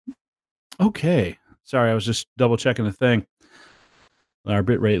Okay. Sorry, I was just double checking the thing. Our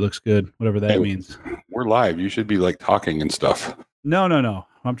bit rate looks good, whatever that means. We're live. You should be like talking and stuff. No.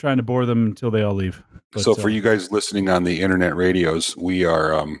 I'm trying to bore them until they all leave. But, so for you guys listening on the internet radios, we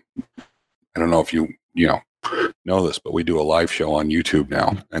are, I don't know if you know this, but we do a live show on YouTube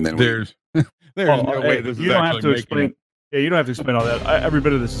now. And then there's no way this is actually making it. Yeah, you don't have to explain all that. Every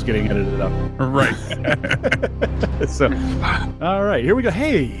bit of this is getting edited up. Right. So, all right, here we go.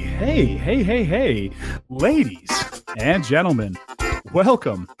 Hey, ladies and gentlemen,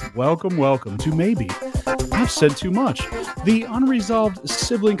 welcome to Maybe I've Said Too Much, the unresolved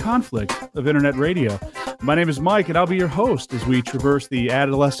sibling conflict of internet radio. My name is Mike, and I'll be your host as we traverse the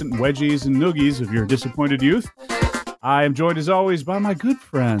adolescent wedgies and noogies of your disappointed youth. I am joined, as always, by my good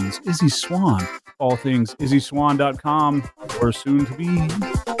friends, Izzy Swan, all things IzzySwan.com, or soon to be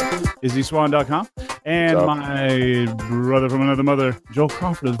IzzySwan.com, and my brother from another mother, Joel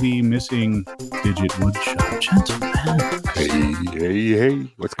Crawford of the Missing Digit Woodshop. Gentlemen.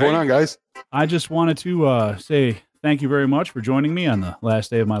 Hey. What's going on, guys? I just wanted to say thank you very much for joining me on the last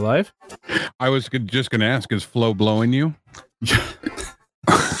day of my life. I was just going to ask, is Flo blowing you?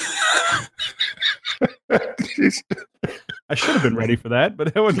 I should have been ready for that,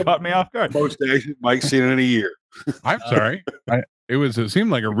 but that one caught me off guard. Most action Mike's seen in a year. I'm sorry. It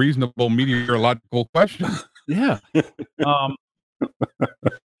seemed like a reasonable meteorological question. Yeah.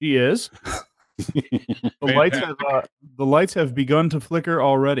 He is. The lights have begun to flicker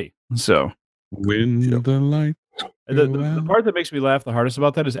already. So when the lights the part that makes me laugh the hardest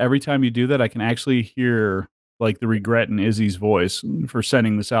about that is every time you do that, I can actually hear like the regret in Izzy's voice for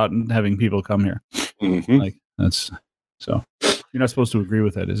sending this out and having people come here. Mm-hmm. Like that's so. You're not supposed to agree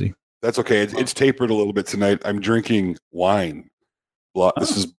with that, Izzy. That's okay. It's tapered a little bit tonight. I'm drinking wine.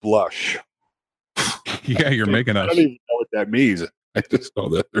 This is blush. Yeah, you're making us. I don't even know what that means. I just know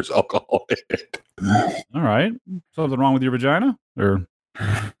that there's alcohol in it. All right. Something wrong with your vagina? Or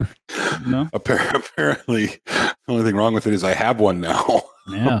no? Apparently, the only thing wrong with it is I have one now.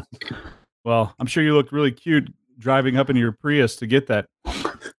 Yeah. Well, I'm sure you looked really cute driving up in your Prius to get that.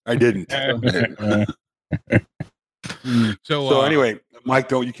 I didn't. So anyway,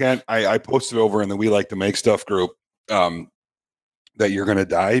 Mike, I posted over in the We Like to Make Stuff group that you're going to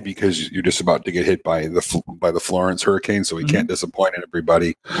die because you're just about to get hit by the Florence hurricane, so we can't disappoint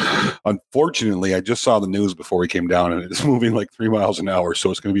everybody. Unfortunately, I just saw the news before we came down, and it's moving like 3 miles an hour,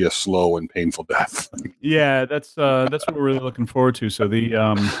 so it's going to be a slow and painful death. Yeah, that's what we're really looking forward to. So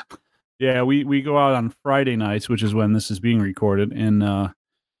the we go out on Friday nights, which is when this is being recorded, and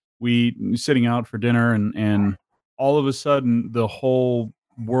we sitting out for dinner, and all of a sudden the whole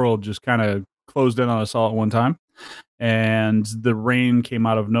world just kind of closed in on us all at one time. And the rain came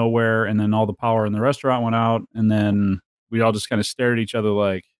out of nowhere, and then all the power in the restaurant went out, and then we all just kind of stared at each other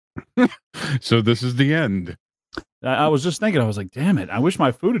like, so this is the end. I was just thinking, I was like, damn it, I wish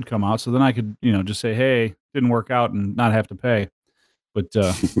my food had come out so then I could, just say, hey, didn't work out and not have to pay. But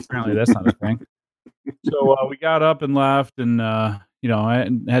apparently that's not a thing. So we got up and left, and I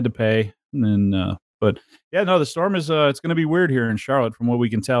had to pay. And then, but yeah, no, the storm is it's going to be weird here in Charlotte. From what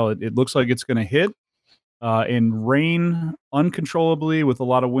we can tell, it looks like it's going to hit and rain uncontrollably with a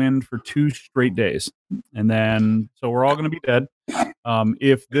lot of wind for 2 straight days, and then so we're all going to be dead.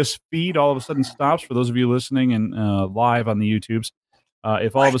 If this feed all of a sudden stops, for those of you listening and live on the YouTubes,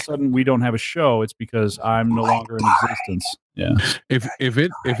 if all of a sudden we don't have a show, it's because I'm no longer in existence. Yeah. If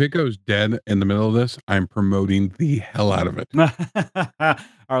it goes dead in the middle of this, I'm promoting the hell out of it.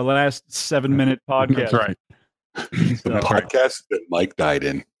 Our last 7-minute podcast. That's right. The podcast that Mike died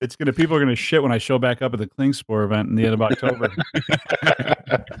in. People are gonna shit when I show back up at the Klingspor event in the end of October.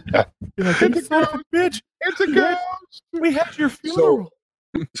 You're like, it's son of a bitch. It's a ghost. We had your funeral.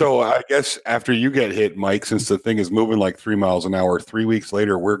 So I guess after you get hit, Mike, since the thing is moving like 3 miles an hour, 3 weeks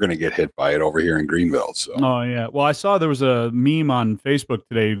later, we're going to get hit by it over here in Greenville. So. Oh, yeah. Well, I saw there was a meme on Facebook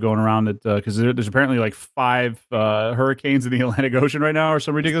today going around that because there's apparently like 5 hurricanes in the Atlantic Ocean right now or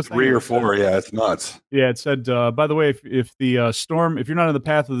some ridiculous thing. 3 or 4. Yeah, it's nuts. Yeah, it said, by the way, if the storm, if you're not in the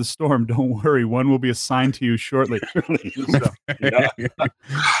path of the storm, don't worry. One will be assigned to you shortly.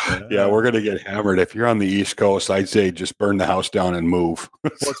 Yeah, we're going to get hammered. If you're on the East Coast, I'd say just burn the house down and move.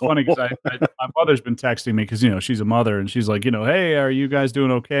 Well, it's funny because my mother's been texting me because, she's a mother and she's like, hey, are you guys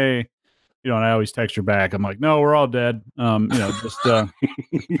doing okay? And I always text her back. I'm like, no, we're all dead. And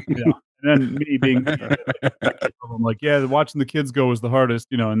then me being, I'm like, yeah, watching the kids go was the hardest,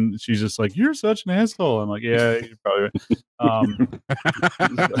 and she's just like, you're such an asshole. I'm like, yeah, you're probably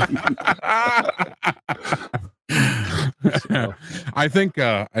right. So, I think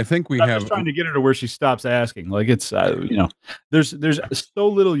we I'm have just trying to get her to where she stops asking. Like it's there's so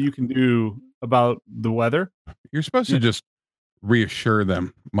little you can do about the weather. You're supposed to just reassure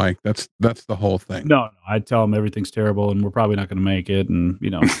them, Mike. That's the whole thing. No, I tell them everything's terrible and we're probably not going to make it, and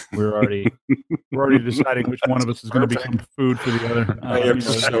we're already deciding which one of us is going to become food for the other. I am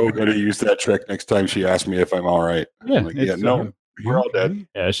so going to use that trick next time she asks me if I'm all right. Yeah, like, no, we're all dead.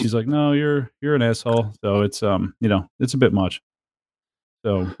 Yeah, she's like, no, you're an asshole. So it's it's a bit much.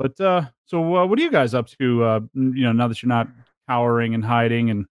 So, but what are you guys up to? Now that you're not cowering and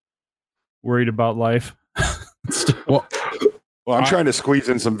hiding and worried about life. Well, I'm trying to squeeze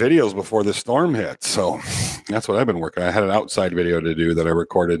in some videos before the storm hits, so that's what I've been working on. I had an outside video to do that I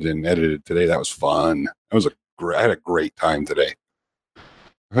recorded and edited today. That was fun. I had a great time today. I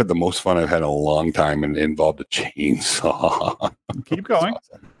had the most fun I've had in a long time, and it involved a chainsaw. Keep going.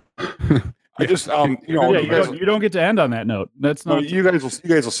 I just, you don't get to end on that note. That's not. You guys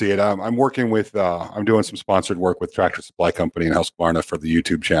will see it. I'm working with. I'm doing some sponsored work with Tractor Supply Company in Husqvarna for the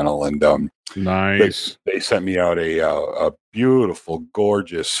YouTube channel, and nice. They sent me out a beautiful,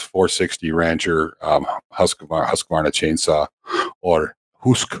 gorgeous 460 Rancher Husqvarna chainsaw, or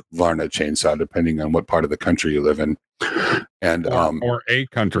Husqvarna chainsaw, depending on what part of the country you live in, and or a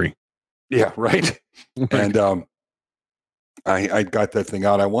country. Yeah, right. And I got that thing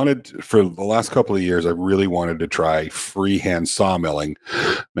out. I wanted, for the last couple of years, I really wanted to try freehand sawmilling.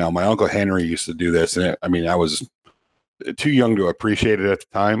 Now, my Uncle Henry used to do this, and I was too young to appreciate it at the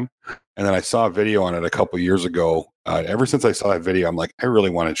time. And then I saw a video on it a couple of years ago. Ever since I saw that video, I'm like, I really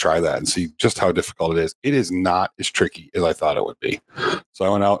want to try that and see just how difficult it is. It is not as tricky as I thought it would be. So I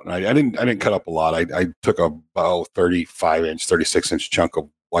went out and I didn't cut up a lot. I took a about 35-inch, 36-inch chunk of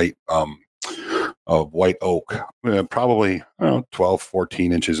white oak, probably 12,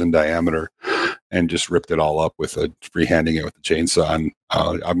 14 inches in diameter, and just ripped it all up with freehanding it with the chainsaw. And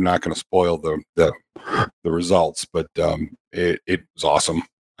I'm not going to spoil the results, but it was awesome.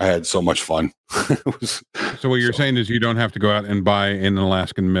 I had so much fun. So what you're saying is you don't have to go out and buy an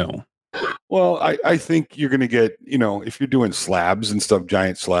Alaskan mill. Well, I think you're going to get, if you're doing slabs and stuff,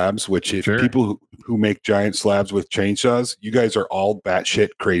 giant slabs, which if people who make giant slabs with chainsaws, you guys are all batshit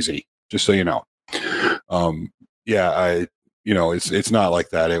crazy, just so you know. It's not like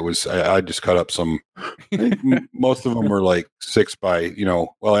that. It was, I just cut up some, I think most of them were like 6 by, it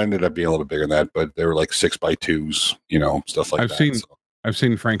ended up being a little bigger than that, but they were like 6 by 2s, stuff like that. I've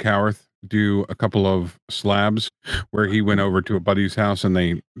seen Frank Howarth do a couple of slabs where he went over to a buddy's house and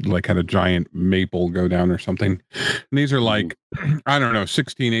they like had a giant maple go down or something. And these are like, I don't know,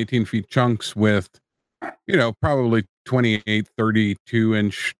 16, 18 feet chunks with, probably 28, 32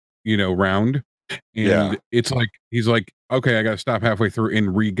 inch, round. And it's like, he's like, okay, I got to stop halfway through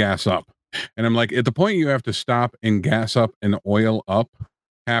and re-gas up. And I'm like, at the point you have to stop and gas up and oil up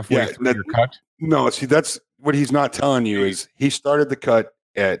halfway through your cut. No, see, that's what he's not telling you is he started the cut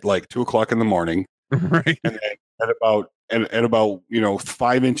at like 2:00 in the morning. Right. And then at about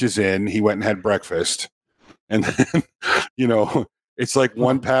 5 inches in, he went and had breakfast. And then, it's like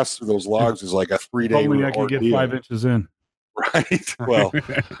one pass through those logs is like a 3-day Only I can get 5 inches in. Right. Well,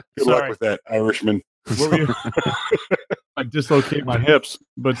 good luck with that, Irishman. What were you? I dislocate my hips,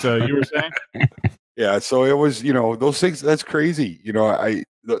 but you were saying? Yeah. So it was, those things, that's crazy.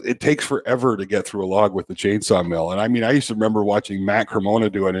 It takes forever to get through a log with the chainsaw mill. And I used to remember watching Matt Cremona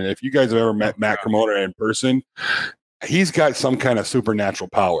do it. And if you guys have ever met Matt Cremona in person, he's got some kind of supernatural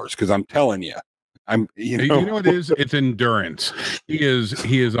powers. Cause I'm telling you, you know what it is? It's endurance. He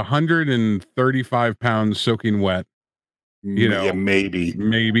is 135 pounds soaking wet. Maybe.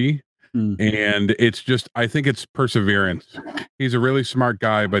 And it's just, I think it's perseverance. He's a really smart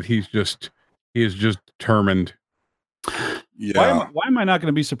guy, but he is just determined. Yeah. Why am I not going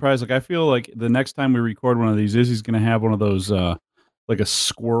to be surprised? Like, I feel like the next time we record one of these, Izzy's going to have one of those, like a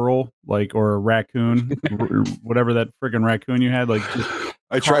squirrel, or a raccoon, whatever that friggin' raccoon you had. Like,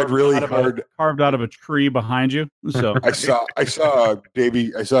 I tried really hard. Carved out of a tree behind you. So I saw a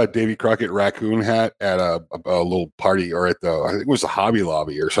Davy Crockett raccoon hat at a little party, or I think it was a Hobby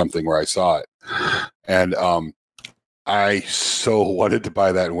Lobby or something where I saw it, and I so wanted to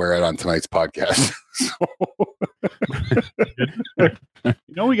buy that and wear it on tonight's podcast.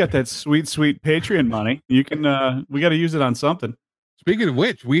 We got that sweet Patreon money. You can we got to use it on something. Speaking of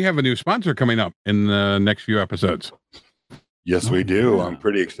which, we have a new sponsor coming up in the next few episodes. Yes, we do. I'm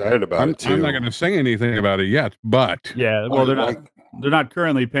pretty excited about it too. I'm not going to say anything about it yet, but well, they're not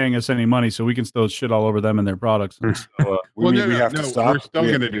currently paying us any money, so we can still shit all over them and their products. So, we have to stop. We're still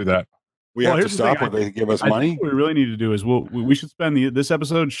going to do that. We have to stop, or they give us money. What we really need to do is we should spend this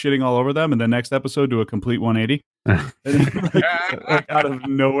episode shitting all over them, and the next episode do a complete 180, like out of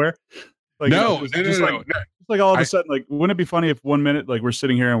nowhere. Like, no. Like all of a sudden, like, wouldn't it be funny if 1 minute, like, we're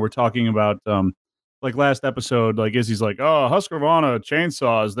sitting here and we're talking about, like last episode, like Izzy's like, oh, Husqvarna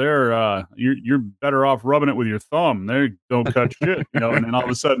chainsaws, they're you're better off rubbing it with your thumb. They don't cut shit, you know. And then all of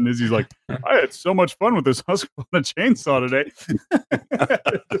a sudden, Izzy's like, I had so much fun with this Husqvarna chainsaw today.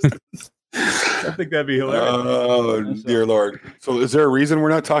 I think that'd be hilarious. Oh, dear Lord! So, is there a reason we're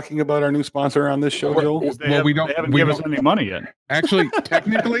not talking about our new sponsor on this show, Joe? They haven't given us any money yet. Actually,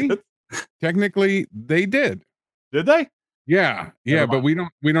 technically, they did. Did they? Yeah, but we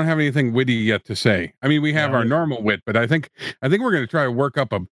don't have anything witty yet to say. I mean, we have our normal wit, but I think we're going to try to work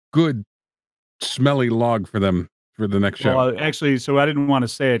up a good smelly log for them for the next show. Well, actually, so I didn't want to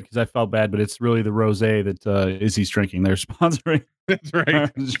say it because I felt bad, but it's really the rosé that Izzy's drinking. They're sponsoring. That's right.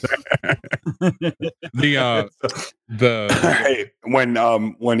 Hey,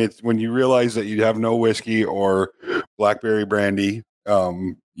 when you realize that you have no whiskey or blackberry brandy,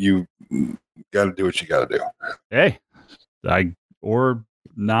 you got to do what you got to do. Hey, or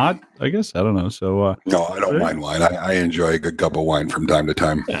not, I guess. I don't know. So no, I don't mind wine. I enjoy a good cup of wine from time to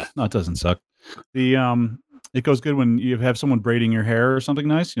time. Yeah, no, it doesn't suck. It goes good when you have someone braiding your hair or something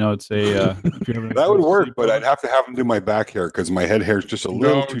nice. You know, it's a that would work, but I'd have to have them do my back hair because my head hair is just a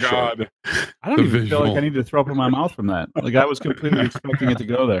little too short. I don't even feel like I need to throw up in my mouth from that. Like, I was completely expecting it to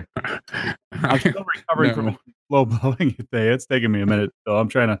go there. I'm still recovering from a low blowing day. It's taking me a minute, so I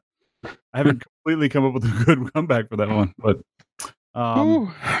haven't completely come up with a good comeback for that one. But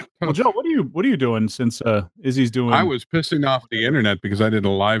well, Joe, what are you doing since Izzy's doing? I was pissing off the internet because I did a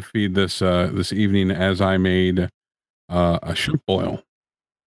live feed this evening as I made a shrimp boil.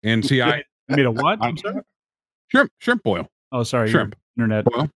 And see, I made a what? I'm sorry? Shrimp boil. Oh, sorry, shrimp. Internet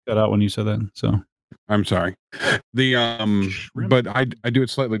cut out when you said that. So I'm sorry. But I do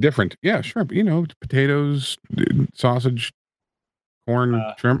it slightly different. Yeah, shrimp. You know, potatoes, sausage, corn,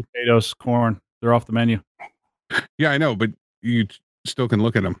 shrimp. Potatoes, corn. They're off the menu. Yeah, I know, but you still can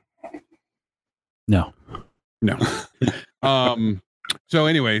look at them. No. So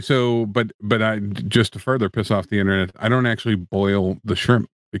anyway, but I, just to further piss off the internet, I don't actually boil the shrimp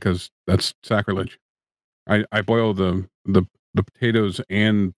because that's sacrilege. I boil the potatoes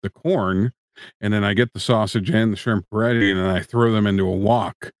and the corn, and then I get the sausage and the shrimp ready, and then I throw them into a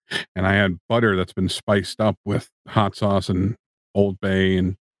wok, and I add butter that's been spiced up with hot sauce and Old Bay,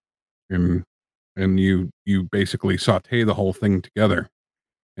 and you basically saute the whole thing together,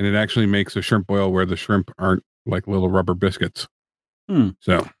 and it actually makes a shrimp boil where the shrimp aren't like little rubber biscuits.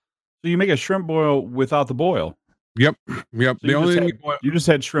 So you make a shrimp boil without the boil. Yep. So the only thing you just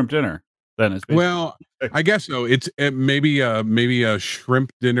had shrimp dinner. Then it's well, I guess so. It's maybe a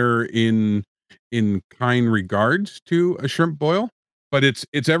shrimp dinner in kind regards to a shrimp boil, but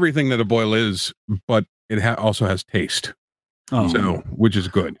it's everything that a boil is, but it also has taste. Oh. So, which is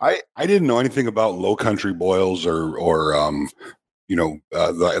good. I didn't know anything about low country boils or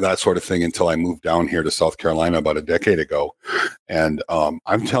that sort of thing until I moved down here to South Carolina about a decade ago. And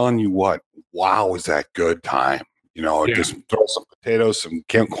I'm telling you what, wow, was that good time. You know, just throw some potatoes, some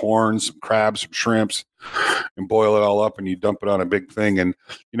corn, some crabs, some shrimps, and boil it all up, and you dump it on a big thing. And,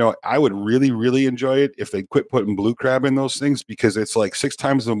 you know, I would really, really enjoy it if they quit putting blue crab in those things, because it's like 6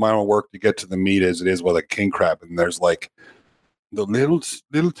 times the amount of work to get to the meat as it is with a king crab. And there's like the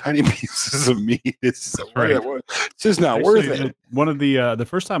little tiny pieces of meat. It's just not worth it. One of the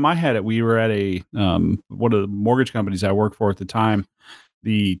first time I had it, we were at a one of the mortgage companies I worked for at the time.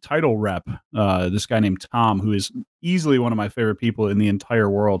 The title rep, this guy named Tom, who is easily one of my favorite people in the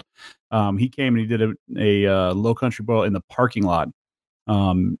entire world. He came and he did a low country boil in the parking lot.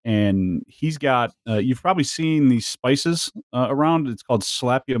 And he's got, you've probably seen these spices around. It's called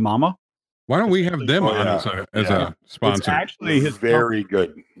Slap Ya Mama. Why don't we have them on as a sponsor? It's actually his very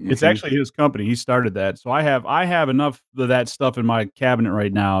good. It's actually his company. He started that. So I have enough of that stuff in my cabinet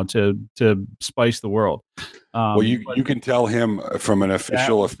right now to spice the world. Well, you can tell him from an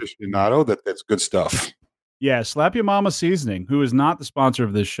official aficionado that's good stuff. Yeah, Slap Ya Mama Seasoning, who is not the sponsor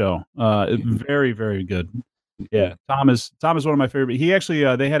of this show. Very, very good. Yeah, Tom is one of my favorite. He actually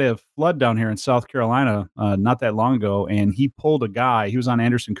they had a flood down here in South Carolina not that long ago, and he pulled a guy. He was on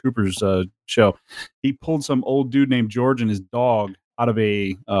Anderson Cooper's show. He pulled some old dude named George and his dog out of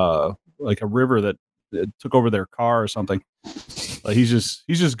a river that took over their car or something. He's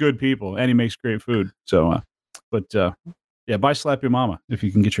just good people, and he makes great food. So, buy Slap Ya Mama if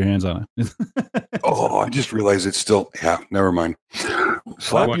you can get your hands on it. Oh, I just realized it's still. Yeah, never mind.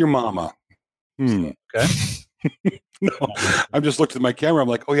 Slap Your Mama. Okay. No, I'm just looked at my camera. I'm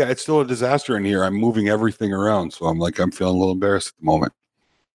like, oh yeah, it's still a disaster in here. I'm moving everything around, so I'm feeling a little embarrassed at the moment.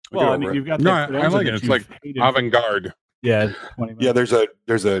 Well, I mean, you've got no, I like it. It's like avant-garde. Yeah, yeah. There's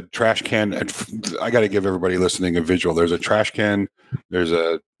a trash can. I got to give everybody listening a visual. There's a trash can. There's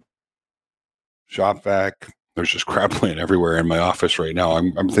a shop vac. There's just crap laying everywhere in my office right now.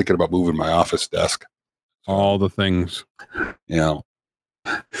 I'm thinking about moving my office desk. All the things. Yeah.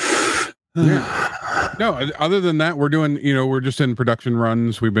 Yeah. No, other than that, we're doing, we're just in production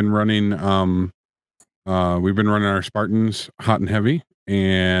runs. We've been running our Spartans hot and heavy,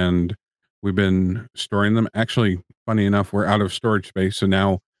 and we've been storing them. Actually, funny enough, we're out of storage space. So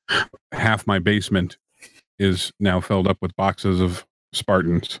now half my basement is now filled up with boxes of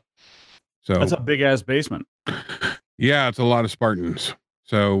Spartans. So that's a big ass basement. Yeah, it's a lot of Spartans.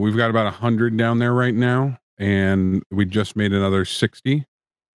 So we've got about 100 down there right now, and we just made another 60.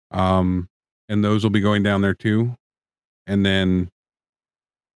 And those will be going down there too. And then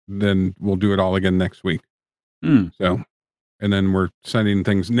we'll do it all again next week. So, and then we're sending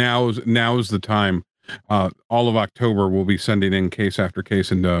things. Now's the time. All of October we'll be sending in case after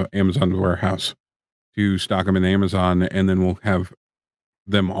case into Amazon's warehouse to stock them in Amazon, and then we'll have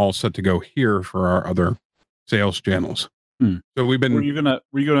them all set to go here for our other sales channels. So we've been. Were you gonna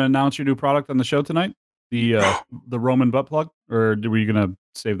announce your new product on the show tonight? The Roman butt plug, or were you gonna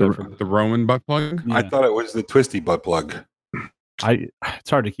save that for the Roman butt plug? Yeah. I thought it was the twisty butt plug. It's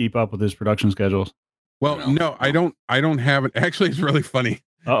hard to keep up with his production schedules. Well, no, I don't have it. Actually, it's really funny.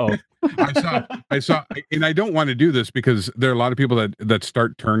 Uh-oh. I saw, and I don't want to do this because there are a lot of people that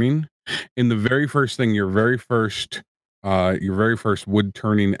start turning. In the very first thing, your very first wood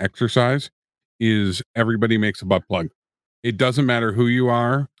turning exercise is everybody makes a butt plug. It doesn't matter who you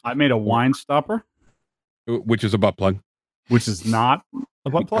are. I made a wine stopper, which is a butt plug. Which is not a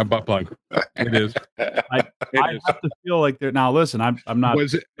butt plug. A butt plug. It is. I have to feel like they're now. Listen, I'm not.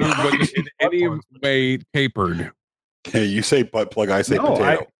 Was it in any way tapered? Hey, you say butt plug, I say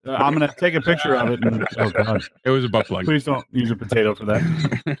potato. I'm gonna take a picture of it. And, oh God, it was a butt plug. Please don't use a potato for that.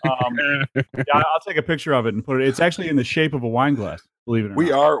 Yeah, I'll take a picture of it and put it. It's actually in the shape of a wine glass. Believe it or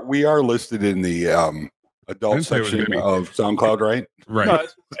not. We are listed in the adult section of SoundCloud, right? Right.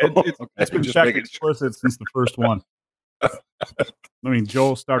 No, it's been checked explicit since the first one. I mean,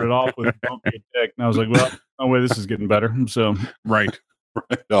 Joel started off with "Don't be a dick," and I was like, "Well, no way, this is getting better." So, right.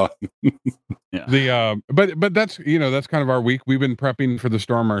 Yeah. But that's that's kind of our week. We've been prepping for the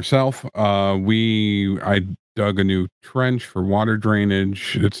storm ourselves. I dug a new trench for water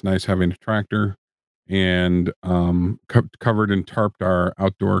drainage. It's nice having a tractor, and covered and tarped our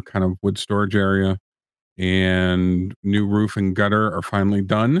outdoor kind of wood storage area. And new roof and gutter are finally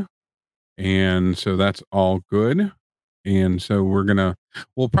done, and so that's all good. And so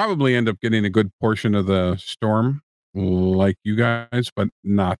we'll probably end up getting a good portion of the storm like you guys, but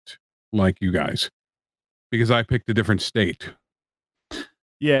not like you guys, because I picked a different state.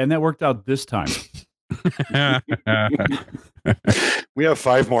 Yeah, and that worked out this time. We have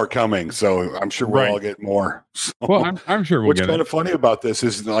 5 more coming, so I'm sure we'll all get more. So, well, I'm sure we'll what's get kind of funny about this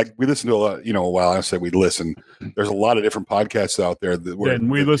is, like, we listen to a lot, while I said we listen, there's a lot of different podcasts out there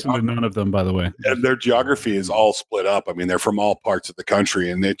and we listen to none of them, by the way. And their geography is all split up. I mean, they're from all parts of the country,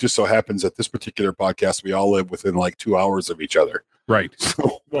 and it just so happens that this particular podcast, we all live within like 2 hours of each other. Right.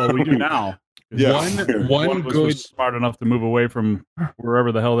 So, well, we do now. Yeah. One was smart enough to move away from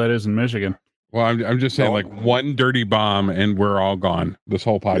wherever the hell that is in Michigan. Well, I'm just saying, like, one dirty bomb and we're all gone. This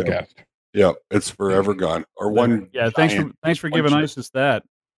whole podcast. Yeah, it's forever gone. Or one. Yeah, thanks for giving ISIS that.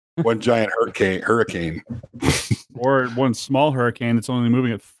 One giant hurricane. Or one small hurricane that's only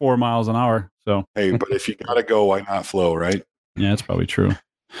moving at 4 miles an hour. So hey, but if you gotta go, why not flow, right? Yeah, that's probably true.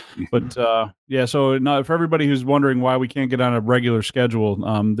 But yeah, so now for everybody who's wondering why we can't get on a regular schedule,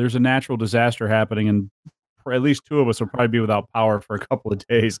 there's a natural disaster happening, and at least 2 of us will probably be without power for a couple of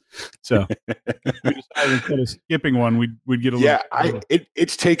days. So we decided instead of skipping one, we'd get a little. Yeah,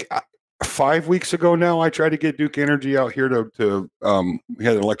 it's take 5 weeks ago now. I tried to get Duke Energy out here to we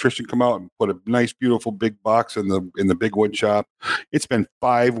had an electrician come out and put a nice, beautiful big box in the big wood shop. It's been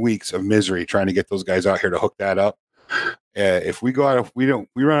 5 weeks of misery trying to get those guys out here to hook that up. If we run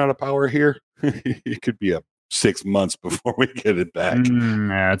out of power here, it could be 6 months before we get it back.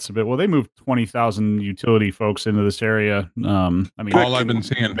 That's a bit. Well, they moved 20,000 utility folks into this area. I mean, all I've been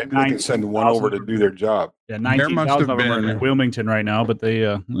seeing. Maybe they can send one over to do their job. Yeah, 19,000 of them are in Wilmington right now, but they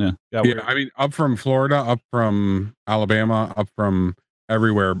I mean, up from Florida, up from Alabama, up from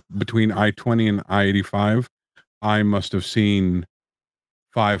everywhere between I-20 and I-85, I must have seen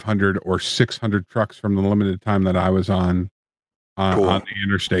 500 or 600 trucks from the limited time that I was on the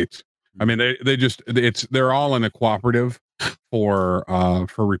interstates. I mean, they're all in a cooperative for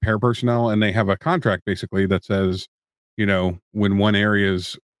repair personnel, and they have a contract basically that says, when one area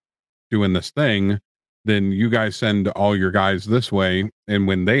is doing this thing, then you guys send all your guys this way, and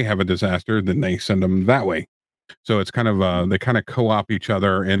when they have a disaster, then they send them that way. So it's kind of they kind of co-op each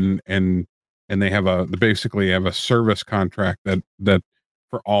other, and they basically have a service contract that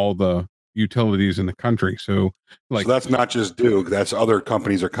for all the utilities in the country. So that's not just Duke, that's other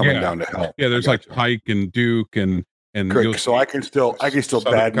companies are coming down to help. Yeah, there's like Pike and Duke and so I can still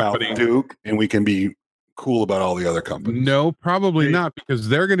badmouth Duke, and we can be cool about all the other companies. No, probably not, because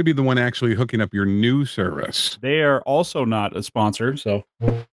they're going to be the one actually hooking up your new service. They are also not a sponsor, so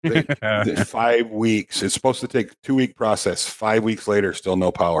 5 weeks. It's supposed to take 2-week process. 5 weeks later, still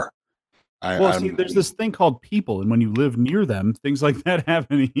no power. There's this thing called people, and when you live near them, things like that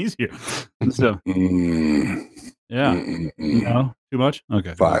happen easier. So, no, too much.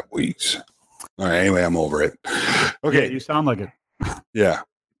 Okay, 5 weeks. All right. Anyway, I'm over it. Okay, you sound like it. Yeah.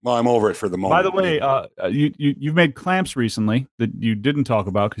 Well, I'm over it for the moment. By the way, you've made clamps recently that you didn't talk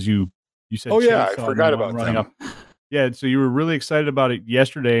about because you said. Oh yeah, I forgot about running up. Yeah, so you were really excited about it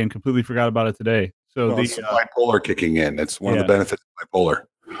yesterday and completely forgot about it today. So it's bipolar kicking in. It's one of the benefits of bipolar.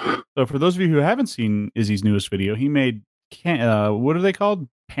 So for those of you who haven't seen Izzy's newest video, he made what are they called?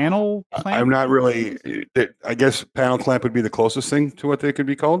 Panel clamp? I'm not really. I guess panel clamp would be the closest thing to what they could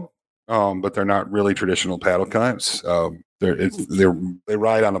be called, but they're not really traditional paddle clamps. They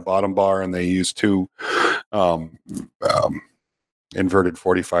ride on a bottom bar, and they use two inverted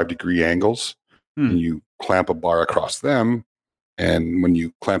 45-degree angles. And you clamp a bar across them, and when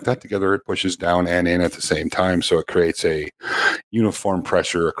you clamp that together, it pushes down and in at the same time, so it creates a uniform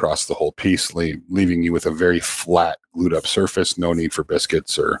pressure across the whole piece, leaving you with a very flat, glued-up surface. No need for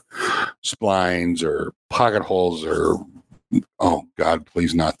biscuits or splines or pocket holes or, oh God,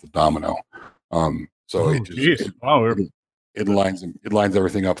 please not the domino. It lines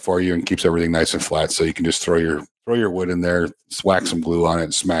everything up for you and keeps everything nice and flat, so you can just throw your wood in there, whack some glue on it,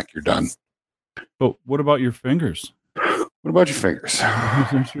 and smack, you're done. But what about your fingers? What about your fingers?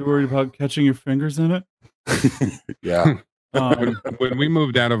 Aren't you worried about catching your fingers in it? Yeah. When we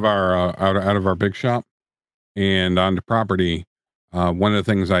moved out of our big shop and onto property, one of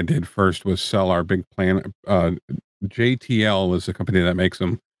the things I did first was sell our big plan. JTL is the company that makes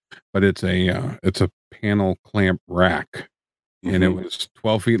them, but it's a panel clamp rack. And it was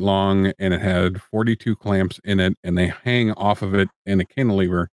 12 feet long, and it had 42 clamps in it, and they hang off of it in a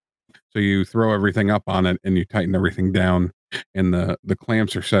cantilever. So you throw everything up on it, and you tighten everything down, and the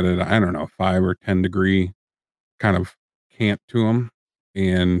clamps are set at, I don't know, 5 or 10 degree kind of cant to them,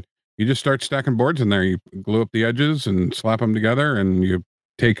 and you just start stacking boards in there. You glue up the edges and slap them together, and you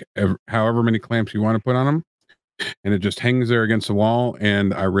take however many clamps you want to put on them, and it just hangs there against the wall.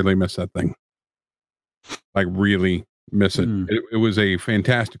 And I really miss that thing. Like, really miss it. It was a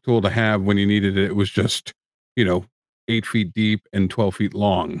fantastic tool to have when you needed it. It was just, 8 feet deep and 12 feet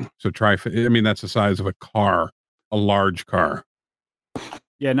long. So that's the size of a car, a large car.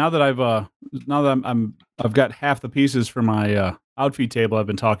 Yeah. Now that I've got half the pieces for my outfeed table I've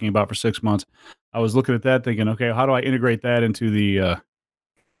been talking about for 6 months. I was looking at that thinking, okay, how do I integrate that into the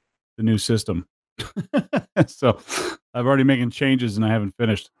new system? So I've already making changes and I haven't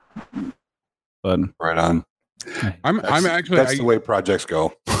finished. But right on. That's the way projects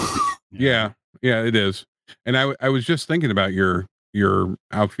go. Yeah, it is. And I was just thinking about your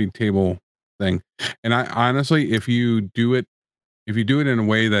outfeed table thing. And I honestly, if you do it in a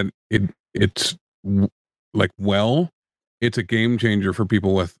way that it's like, it's a game changer for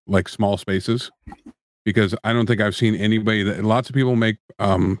people with like small spaces, because I don't think I've seen anybody lots of people make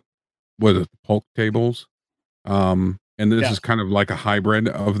polk tables. And this is kind of like a hybrid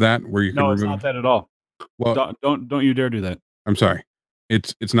of that, where you can remove. It's not that at all. Well, don't you dare do that. I'm sorry.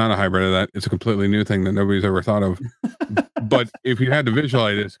 It's not a hybrid of that. It's a completely new thing that nobody's ever thought of. But if you had to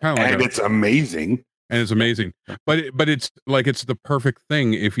visualize it, it's kind of like it's amazing. And it's amazing. But it's like, it's the perfect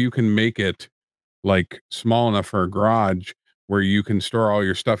thing if you can make it like small enough for a garage where you can store all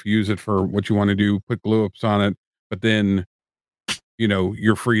your stuff, use it for what you want to do, put glue ups on it, but then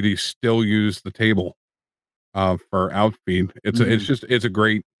you're free to still use the table for outfeed. It's a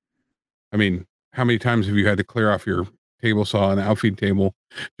great, I mean, how many times have you had to clear off your table saw and outfeed table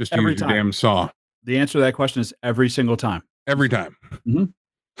just to use your damn saw? The answer to that question is every single time. Every time.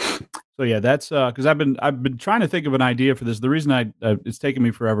 So yeah, that's because I've been trying to think of an idea for this. The reason it's taken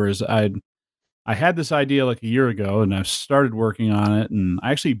me forever is I had this idea like a year ago, and I started working on it, and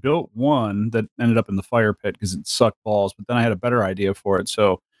I actually built one that ended up in the fire pit because it sucked balls. But then I had a better idea for it,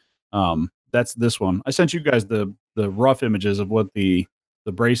 so that's this one. I sent you guys the rough images of what the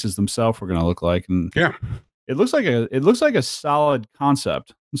the braces themselves were going to look like. And yeah, it looks like a solid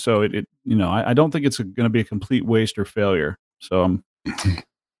concept. So I don't think it's going to be a complete waste or failure. So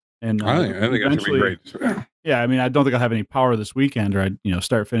and I think it's going to be great. Yeah, I mean, I don't think I'll have any power this weekend, or I'd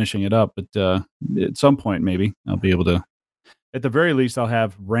start finishing it up. But at some point, maybe I'll be able to. At the very least, I'll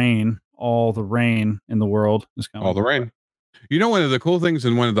have rain, all the rain in the world. All the rain. One of the cool things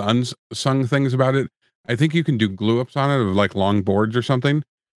and one of the unsung things about it, I think you can do glue ups on it of like long boards or something,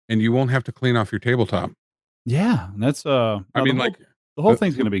 and you won't have to clean off your tabletop. Yeah, that's the whole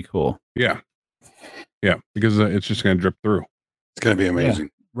thing's going to be cool. Yeah, because it's just going to drip through. It's going to be amazing.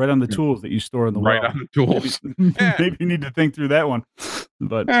 Yeah. Right on the tools that you store in the right well. On the tools. Maybe you need to think through that one,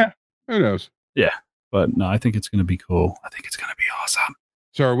 but who knows? Yeah, but no, I think it's going to be cool. I think it's going to be awesome.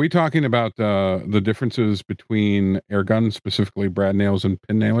 So, are we talking about the differences between air guns, specifically brad nails and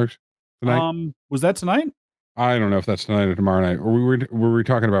pin nailers tonight? Was that tonight? I don't know if that's tonight or tomorrow night. Or were we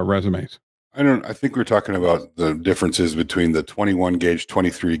talking about resumes? I think we're talking about the differences between the 21 gauge,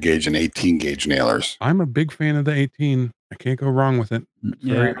 23 gauge, and 18 gauge nailers. I'm a big fan of the 18. I can't go wrong with it.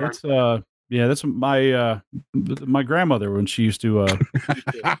 That's my grandmother when she used to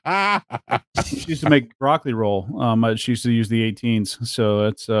make broccoli roll. She used to use the 18s. So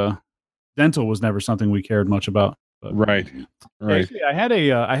it's dental was never something we cared much about. But, right. Actually, I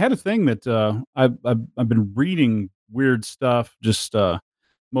had a thing that I've been reading weird stuff, just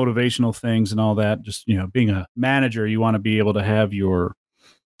motivational things and all that. Just being a manager, you want to be able to have your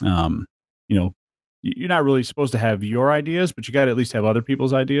you're not really supposed to have your ideas, but you got to at least have other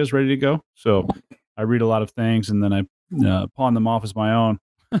people's ideas ready to go. So I read a lot of things and then I pawn them off as my own.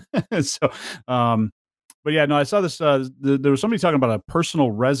 So, but yeah, no, I saw this. There was somebody talking about a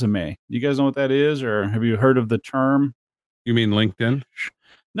personal resume. You guys know what that is, or have you heard of the term? You mean LinkedIn?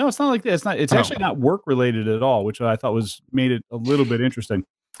 No, it's not like that. It's not. It's actually not work related at all, which I thought made it a little bit interesting.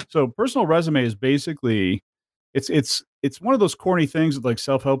 So, personal resume is basically it's one of those corny things that like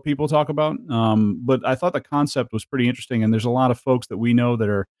self-help people talk about. But I thought the concept was pretty interesting. And there's a lot of folks that we know that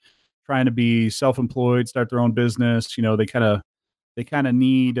are trying to be self-employed, start their own business. They kind of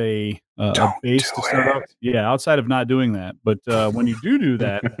need a base to start out. Yeah. Outside of not doing that. But when you do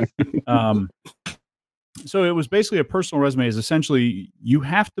that, so it was basically a personal resume is essentially you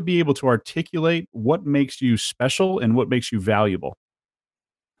have to be able to articulate what makes you special and what makes you valuable.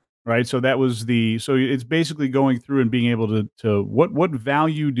 Right. So it's basically going through and being able to what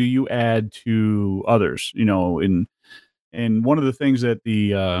value do you add to others, and one of the things that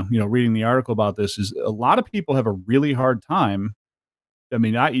reading the article about this is a lot of people have a really hard time. I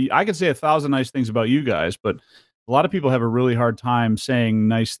mean, I could say 1,000 nice things about you guys, but a lot of people have a really hard time saying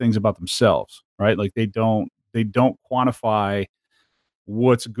nice things about themselves, right? Like they don't quantify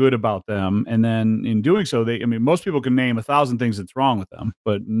what's good about them. And then in doing so, most people can name 1,000 things that's wrong with them,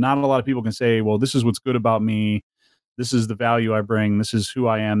 but not a lot of people can say, well, this is what's good about me. This is the value I bring. This is who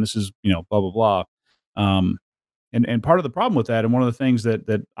I am. This is, blah, blah, blah. And part of the problem with that, and one of the things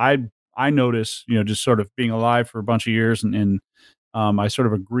that I notice, just sort of being alive for a bunch of years and I sort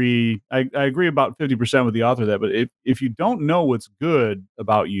of agree. I agree about 50% with the author of that, but if you don't know what's good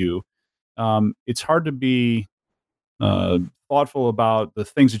about you, it's hard to be thoughtful about the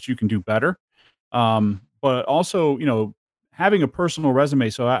things that you can do better. But also, having a personal resume.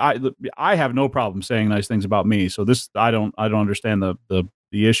 So I have no problem saying nice things about me. So I don't understand the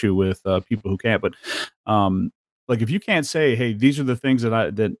issue with people who can't. But like if you can't say, hey, these are the things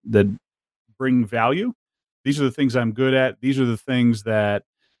that bring value. These are the things I'm good at. These are the things that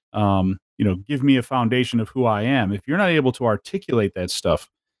give me a foundation of who I am. If you're not able to articulate that stuff,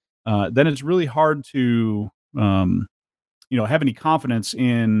 then it's really hard to have any confidence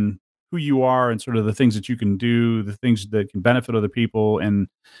in who you are and sort of the things that you can do, the things that can benefit other people, and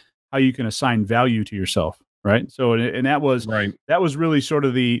how you can assign value to yourself. Right. So, and that was right. That was really sort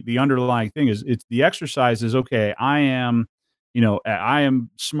of the underlying thing is it's the exercise is, okay, I am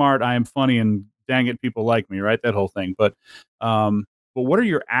smart, I am funny, and dang it, people like me. Right. That whole thing. But what are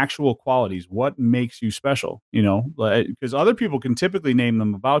your actual qualities? What makes you special? Because other people can typically name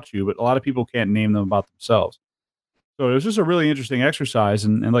them about you, but a lot of people can't name them about themselves. So it was just a really interesting exercise.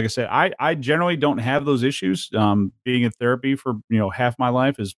 And like I said, I generally don't have those issues. Being in therapy for, half my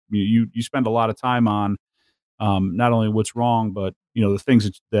life is you spend a lot of time on not only what's wrong, but, the things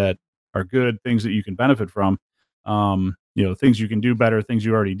that are good, things that you can benefit from, things you can do better, things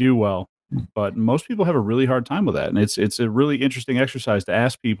you already do well. But most people have a really hard time with that. And it's a really interesting exercise to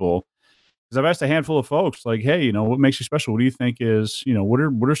ask people, because I've asked a handful of folks like, hey, what makes you special? What do you think is, what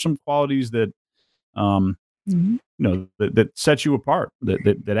are some qualities that, that set you apart,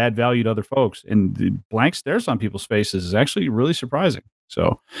 that add value to other folks? And the blank stares on people's faces is actually really surprising.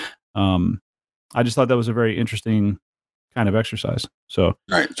 So, I just thought that was a very interesting kind of exercise. So, all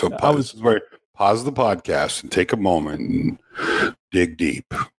right. So this is where pause the podcast and take a moment and dig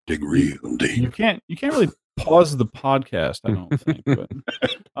deep, dig real deep. You can't really pause the podcast, I don't think. But,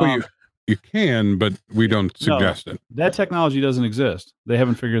 well, you can, but we don't suggest it. That technology doesn't exist. They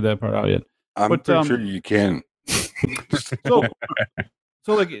haven't figured that part out yet. I'm pretty sure you can. so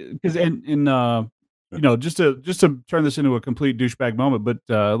like, because just to turn this into a complete douchebag moment, but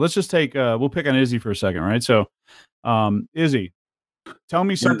let's just take we'll pick on Izzy for a second, right? So, Izzy, tell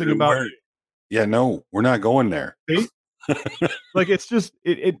me something about. Yeah, no, we're not going there. See? Like, it's just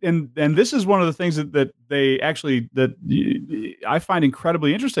and this is one of the things that they actually that I find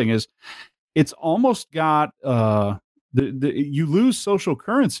incredibly interesting is it's almost got you lose social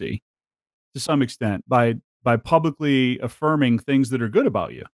currency to some extent by publicly affirming things that are good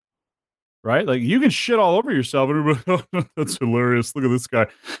about you, right? Like, you can shit all over yourself and oh, that's hilarious, look at this guy,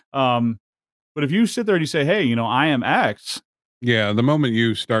 but if you sit there and you say, hey, I am X. Yeah, the moment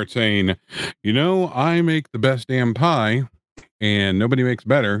you start saying, I make the best damn pie and nobody makes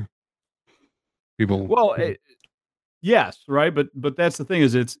better, people. Well, yes, right, but that's the thing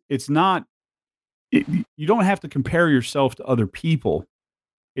is it's not. You don't have to compare yourself to other people.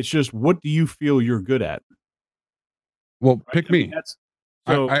 It's just, what do you feel you're good at? Well, right? Pick me.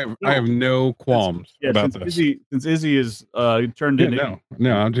 I have no qualms about this. Since Izzy is turned into.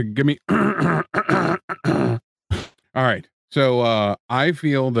 No, just give me. All right. So I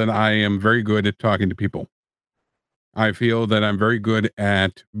feel that I am very good at talking to people. I feel that I'm very good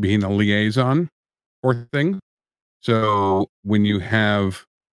at being a liaison for things. So when you have,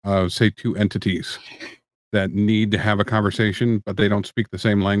 say, two entities that need to have a conversation, but they don't speak the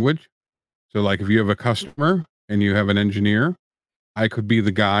same language. So like if you have a customer and you have an engineer, I could be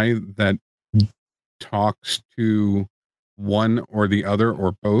the guy that talks to one or the other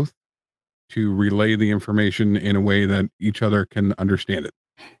or both to relay the information in a way that each other can understand it.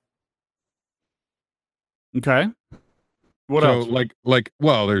 Okay. What else?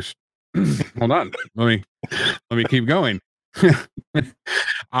 Well, there's hold on. Let me keep going.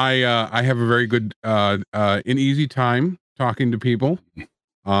 I have a very good an easy time talking to people.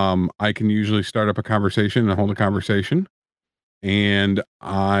 I can usually start up a conversation and hold a conversation. And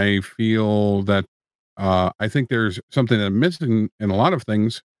I feel that I think there's something that I'm missing in a lot of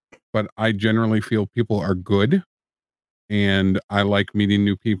things, but I generally feel people are good and I like meeting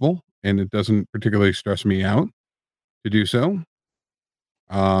new people and it doesn't particularly stress me out to do so.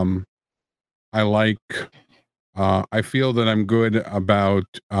 I feel that I'm good about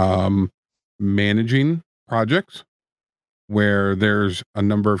managing projects where there's a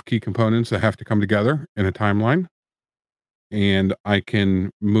number of key components that have to come together in a timeline, and I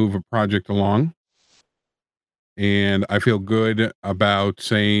can move a project along. And I feel good about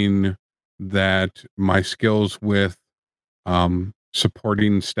saying that my skills with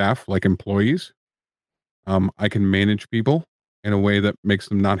supporting staff, like employees, I can manage people in a way that makes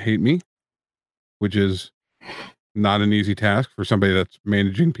them not hate me, which is not an easy task for somebody that's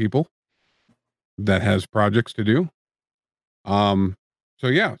managing people that has projects to do. So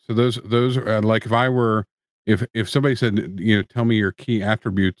yeah, so those are like, if somebody said, tell me your key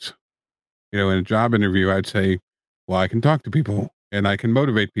attributes, in a job interview, I'd say, well, I can talk to people and I can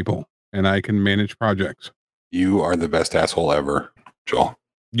motivate people and I can manage projects. You are the best asshole ever, Joel.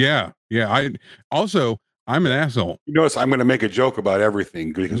 Yeah. I'm an asshole. You notice I'm going to make a joke about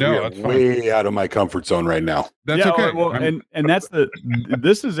everything because we are way out of my comfort zone right now. That's okay. Well, and that's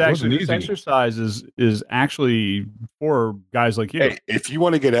this is actually, this exercise is actually for guys like you. Hey, if you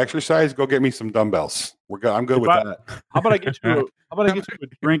want to get exercise, go get me some dumbbells. I'm good with that. How about I get you a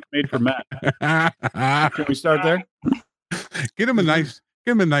drink made for Matt? Can we start there? Get him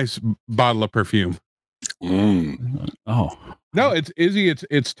a nice bottle of perfume. Oh. No, it's Izzy.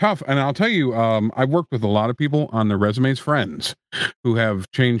 It's tough. And I'll tell you, I've worked with a lot of people on their resumes, friends who have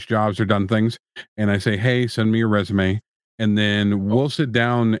changed jobs or done things. And I say, hey, send me your resume. And then we'll sit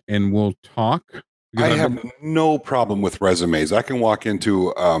down and we'll talk. I have no problem with resumes. I can walk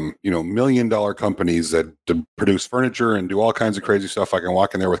into, $1 million companies that produce furniture and do all kinds of crazy stuff. I can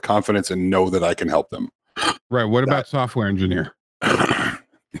walk in there with confidence and know that I can help them. Right. What about software engineer? I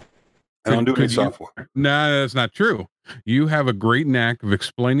don't do any software. No, that's not true. You have a great knack of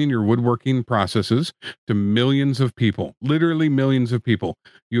explaining your woodworking processes to millions of people, literally millions of people.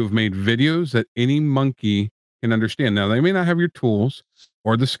 You have made videos that any monkey can understand. Now, they may not have your tools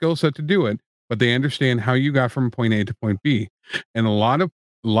or the skill set to do it, but they understand how you got from point A to point B. And a lot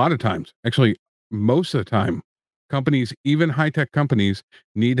of times, actually, most of the time, companies, even high-tech companies,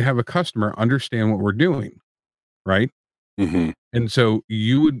 need to have a customer understand what we're doing, right? Mm-hmm. And so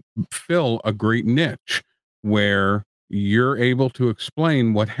you would fill a great niche where you're able to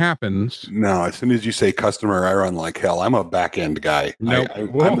explain what happens. No, as soon as you say customer, I run like hell. I'm a back end guy. Nope.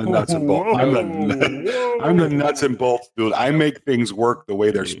 I'm the nuts and bolts. I'm the nuts and bolts dude. I make things work the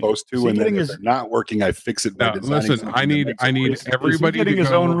way they're supposed to, and then if they're not working, I fix it by designing. Listen, I need everybody getting to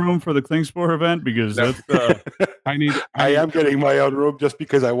his own room for the Klingspor event because that's. I am getting my own room just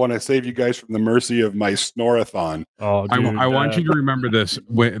because I want to save you guys from the mercy of my snorathon. Oh, dude, I want you to remember this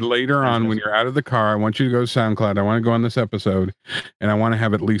later on when you're out of the car. I want you to go to SoundCloud. I want to go on this episode, and I want to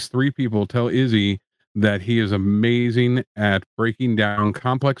have at least 3 people tell Izzy that he is amazing at breaking down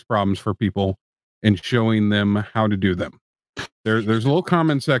complex problems for people and showing them how to do them. There's a little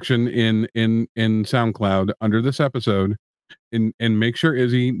comment section in SoundCloud under this episode, and make sure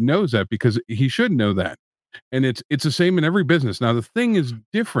Izzy knows that, because he should know that. And it's the same in every business. Now, the thing is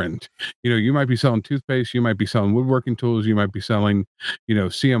different. You might be selling toothpaste, you might be selling woodworking tools, you might be selling,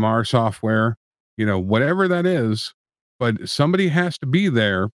 CMR software, whatever that is. But somebody has to be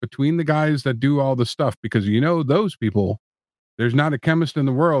there between the guys that do all the stuff, because those people, there's not a chemist in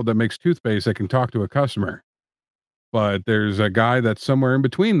the world that makes toothpaste that can talk to a customer. But there's a guy that's somewhere in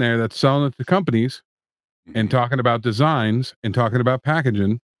between there that's selling it to companies and talking about designs and talking about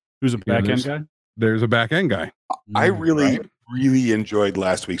packaging. Who's a back end guy? There's a back end guy. I really enjoyed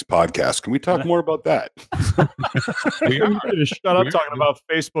last week's podcast. Can we talk more about that? Shut up talking about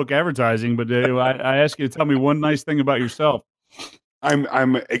Facebook advertising, but I ask you to tell me one nice thing about yourself.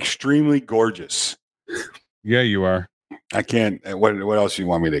 I'm extremely gorgeous. Yeah, you are. I can't. What else do you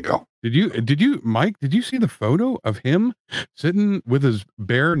want me to go? Did you, Mike? Did you see the photo of him sitting with his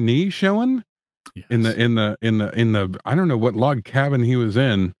bare knee showing? Yes. in the I don't know what log cabin he was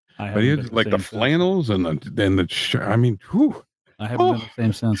in. But he had like the flannels and the I mean, whew. I haven't been the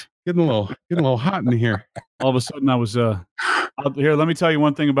same since. Getting a little hot in here. All of a sudden I was here, let me tell you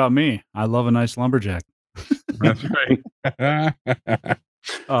one thing about me. I love a nice lumberjack. That's right. But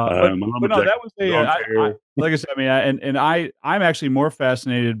no, that was like I said, I mean, I'm actually more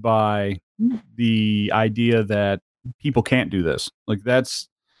fascinated by the idea that people can't do this. Like that's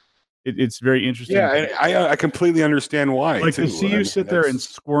it's very interesting. Yeah, I completely understand why. Like to see you sit there and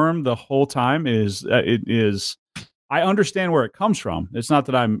squirm the whole time is I understand where it comes from. It's not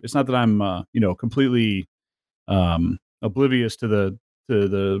that I'm completely oblivious to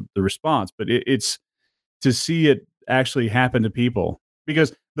the response, but it's to see it actually happen to people.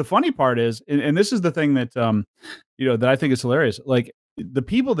 Because the funny part is, and this is the thing that that I think is hilarious. Like the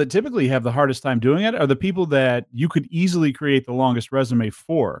people that typically have the hardest time doing it are the people that you could easily create the longest resume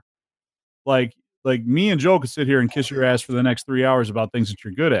for. Like me and Joel could sit here and kiss your ass for the next 3 hours about things that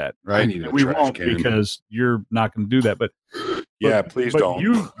you're good at, right? We won't because you're not going to do that. But please don't.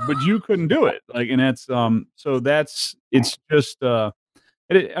 You couldn't do it. Like, and that's it's just to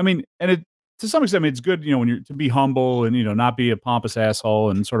some extent, I mean, it's good, when you're to be humble and not be a pompous asshole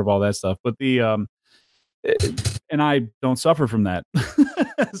and sort of all that stuff. But and I don't suffer from that,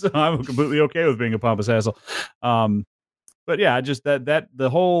 so I'm completely okay with being a pompous asshole. But yeah, just that the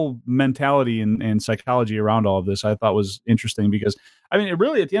whole mentality and psychology around all of this, I thought was interesting because I mean, it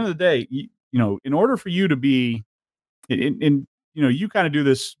really, at the end of the day, in order for you to be you kind of do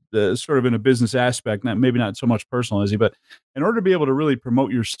this sort of in a business aspect, maybe not so much personal, Izzy, but in order to be able to really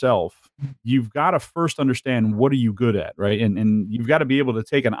promote yourself, you've got to first understand what are you good at, right? And you've got to be able to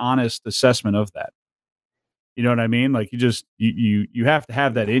take an honest assessment of that. You know what I mean? Like you have to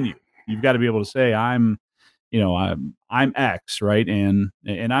have that in you. You've got to be able to say, I'm X, right? And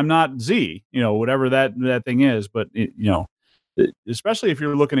I'm not Z, whatever that thing is. But especially if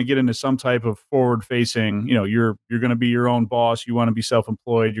you're looking to get into some type of forward facing, you're going to be your own boss. You want to be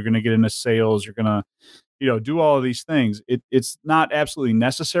self-employed. You're going to get into sales. You're going to, do all of these things. It's not absolutely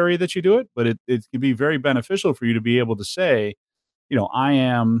necessary that you do it, but it can be very beneficial for you to be able to say,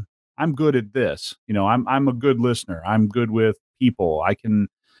 I'm good at this. I'm a good listener. I'm good with people.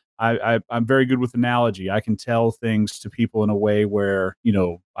 I'm very good with analogy. I can tell things to people in a way where,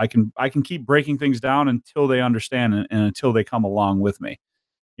 I can keep breaking things down until they understand and until they come along with me.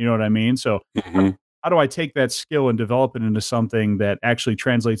 You know what I mean? So how do I take that skill and develop it into something that actually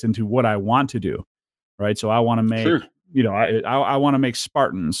translates into what I want to do? Right. So I want to make, I want to make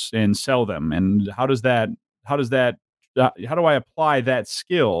Spartans and sell them. And how do I apply that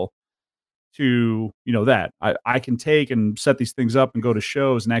skill to, that I can take and set these things up and go to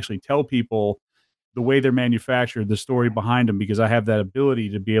shows and actually tell people the way they're manufactured, the story behind them, because I have that ability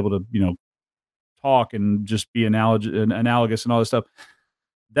to be able to, talk and just be analogous and all this stuff.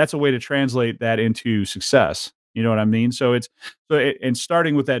 That's a way to translate that into success. You know what I mean? And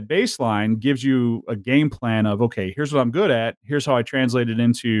starting with that baseline gives you a game plan of, okay, here's what I'm good at. Here's how I translate it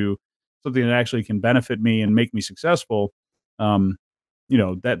into something that actually can benefit me and make me successful.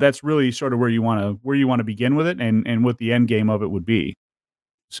 That's really sort of where you want to begin with it, and what the end game of it would be.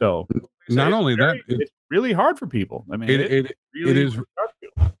 So not only that, it's really hard for people. I mean, it is.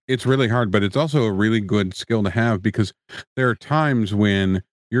 It's really hard, but it's also a really good skill to have, because there are times when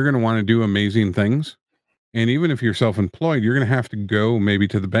you're going to want to do amazing things. And even if you're self-employed, you're going to have to go maybe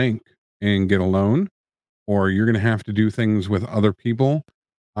to the bank and get a loan, or you're going to have to do things with other people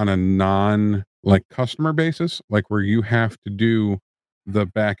on a non like customer basis, like where you have to do the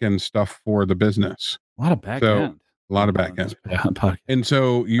back end stuff for the business. A lot of back end. A lot of back end. And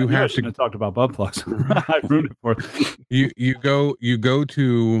so you have to talk about butt plugs. I ruined it for you go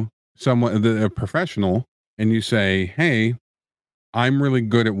to someone, a professional, and you say, hey, I'm really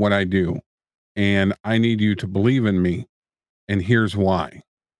good at what I do, and I need you to believe in me, and here's why.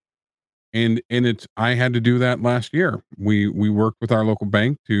 And I had to do that last year. We worked with our local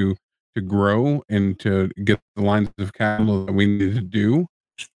bank to grow and to get the lines of capital that we needed to do.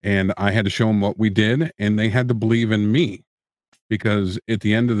 And I had to show them what we did, and they had to believe in me, because at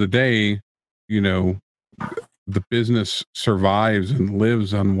the end of the day, the business survives and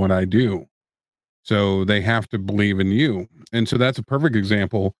lives on what I do. So they have to believe in you. And so that's a perfect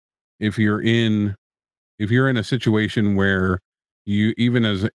example. If you're in a situation where you, even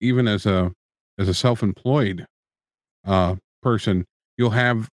as a self-employed person, you'll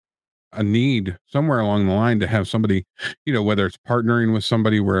have a need somewhere along the line to have somebody, whether it's partnering with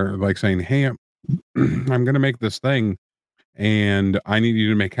somebody where, like, saying, hey, I'm going to make this thing and I need you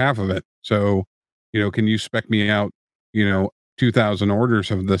to make half of it. So, can you spec me out, 2,000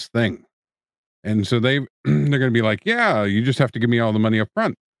 orders of this thing? And so they're going to be like, yeah, you just have to give me all the money up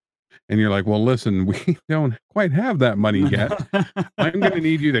front. And you're like, well, listen, we don't quite have that money yet. I'm going to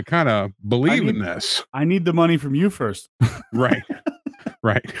need you to kind of believe in this. I need the money from you first. Right.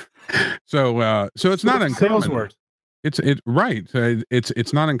 Right. So it's not uncommon. Sales work.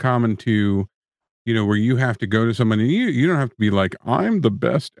 It's not uncommon to, where you have to go to someone, and you don't have to be like, I'm the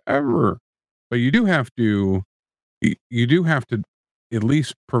best ever, but you do have to at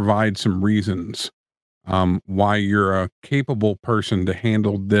least provide some reasons why you're a capable person to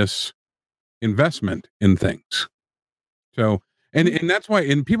handle this investment in things. So, and that's why,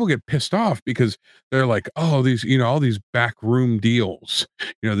 and people get pissed off because they're like, oh, these, all these backroom deals,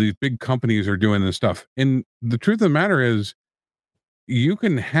 these big companies are doing this stuff. And the truth of the matter is, you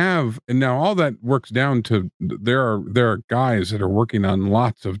can have, and now all that works down to, there are guys that are working on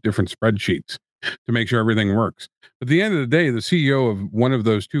lots of different spreadsheets to make sure everything works. But at the end of the day, the CEO of one of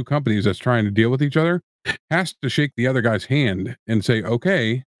those two companies that's trying to deal with each other has to shake the other guy's hand and say,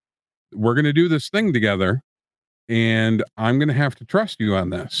 okay, we're going to do this thing together, and I'm going to have to trust you on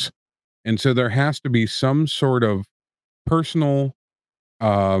this. And so there has to be some sort of personal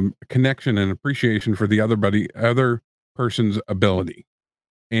connection and appreciation for the other person's ability.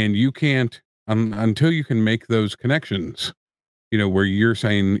 And you can't, until you can make those connections, where you're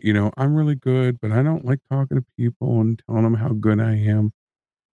saying, I'm really good, but I don't like talking to people and telling them how good I am,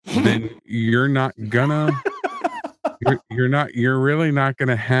 then you're not gonna, you're really not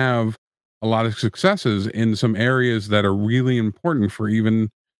gonna have a lot of successes in some areas that are really important for even,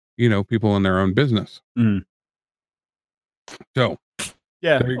 people in their own business. Mm. So,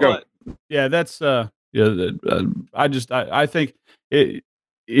 yeah, there you go. Yeah, that's, I think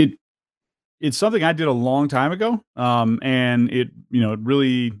it's something I did a long time ago. And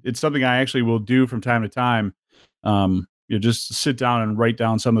it's something I actually will do from time to time. Just sit down and write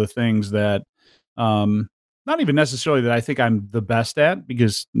down some of the things that, not even necessarily that I think I'm the best at,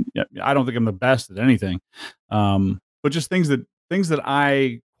 because I don't think I'm the best at anything. But just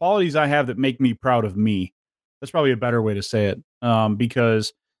qualities I have that make me proud of me. That's probably a better way to say it.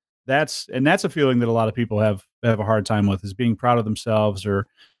 Because that's a feeling that a lot of people have a hard time with, is being proud of themselves, or,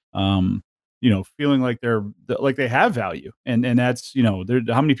 feeling like they have value. And that's,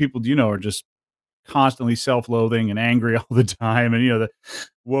 how many people do you know are just constantly self-loathing and angry all the time, and the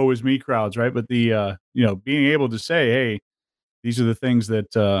woe is me crowds, right? But the being able to say, hey, these are the things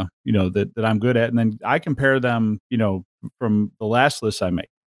that that I'm good at, and then I compare them, from the last list I make.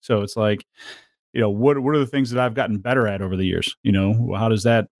 So it's like, what are the things that I've gotten better at over the years? How does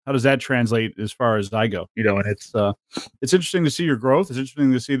that translate as far as I go? And it's interesting to see your growth. It's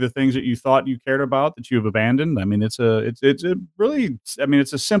interesting to see the things that you thought you cared about that you have abandoned. I mean, it's a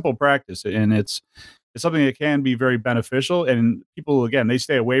simple practice, and it's something that can be very beneficial. And people, again, they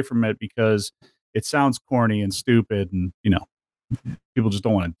stay away from it because it sounds corny and stupid, and people just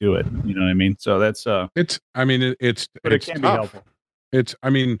don't want to do it. You know what I mean? So that's but it can tough. Be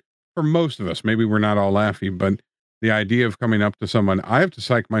helpful. For most of us, maybe we're not all laughy, but the idea of coming up to someone, I have to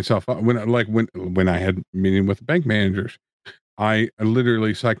psych myself up when I had meeting with bank managers, I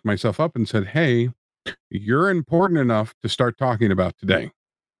literally psyched myself up and said, "Hey, you're important enough to start talking about today.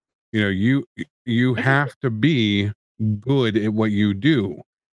 You know, you have to be good at what you do,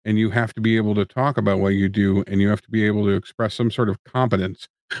 and you have to be able to talk about what you do, and you have to be able to express some sort of competence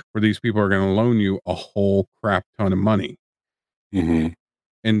where these people are going to loan you a whole crap ton of money." Mm-hmm.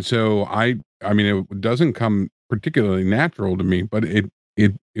 And so it doesn't come particularly natural to me, but it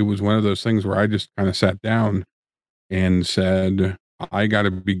was one of those things where I just kind of sat down and said, I got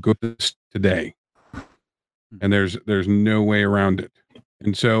to be good at this today. And there's no way around it.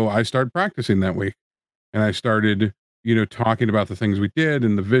 And so I started practicing that week, and I started, talking about the things we did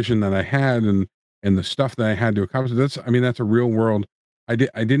and the vision that I had and the stuff that I had to accomplish. That's a real world. I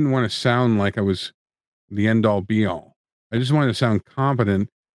didn't want to sound like I was the end all be all. I just wanted to sound competent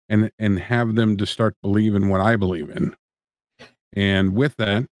and have them to start believing what I believe in. And with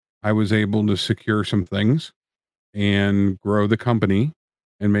that, I was able to secure some things and grow the company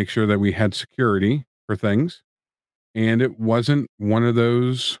and make sure that we had security for things. And it wasn't one of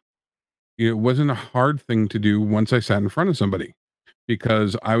those, it wasn't a hard thing to do once I sat in front of somebody,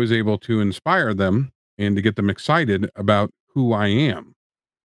 because I was able to inspire them and to get them excited about who I am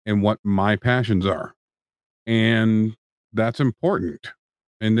and what my passions are. And that's important.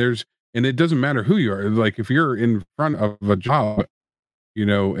 And it doesn't matter who you are. Like if you're in front of a job, in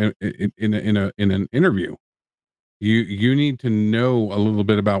an interview, you need to know a little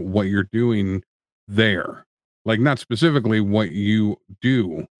bit about what you're doing there. Like not specifically what you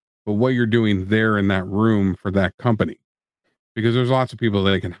do, but what you're doing there in that room for that company. Because there's lots of people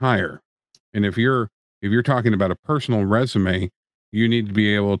that they can hire. And if you're talking about a personal resume, you need to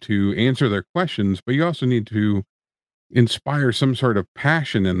be able to answer their questions, but you also need to inspire some sort of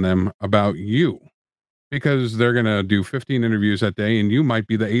passion in them about you, because they're going to do 15 interviews that day and you might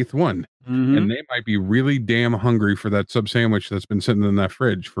be the 8th one. Mm-hmm. And they might be really damn hungry for that sub sandwich that's been sitting in that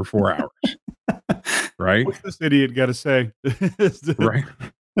fridge for 4 hours. Right? What's this idiot got to say? Right.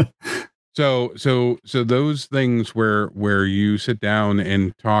 So those things where you sit down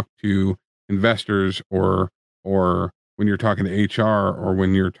and talk to investors or when you're talking to HR or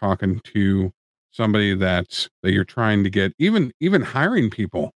when you're talking to somebody that you're trying to get, even hiring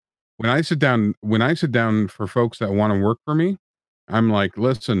people. When I sit down for folks that want to work for me, I'm like,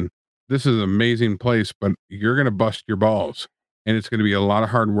 listen, this is an amazing place, but you're going to bust your balls and it's going to be a lot of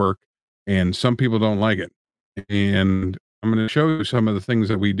hard work and some people don't like it. And I'm going to show you some of the things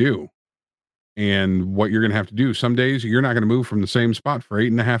that we do and what you're going to have to do. Some days you're not going to move from the same spot for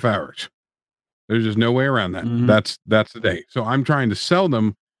 8.5 hours. There's just no way around that. Mm-hmm. That's the day. So I'm trying to sell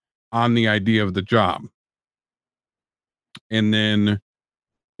them on the idea of the job. And then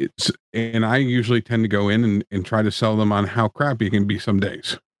I usually tend to go in and try to sell them on how crappy it can be some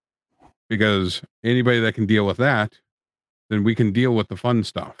days, because anybody that can deal with that, then we can deal with the fun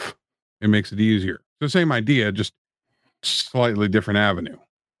stuff. It makes it easier. The same idea, just slightly different avenue.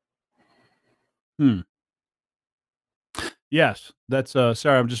 Yes, that's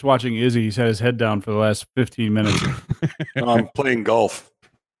sorry, I'm just watching Izzy. He's had his head down for the last 15 minutes. I'm playing golf.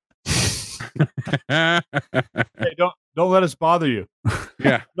 Hey, don't let us bother you.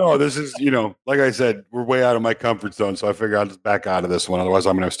 Yeah. No, this is, like I said, we're way out of my comfort zone, so I figure I'll just back out of this one. Otherwise,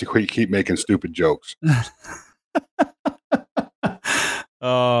 I'm going to have to keep making stupid jokes.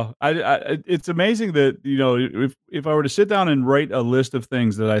 It's amazing that, if I were to sit down and write a list of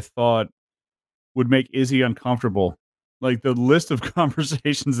things that I thought would make Izzy uncomfortable, like the list of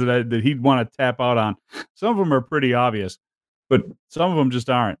conversations that he'd want to tap out on, some of them are pretty obvious, but some of them just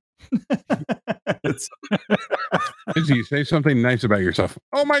aren't. Izzy, say something nice about yourself.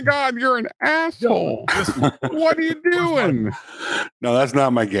 Oh my God, you're an asshole. What are you doing? No, that's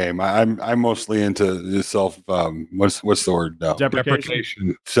not my game. I'm mostly into the self. What's the word? No.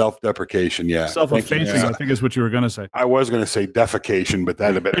 Deprecation. Self-deprecation. Yeah. Self-effacing. I think is what you were going to say. I was going to say defecation, but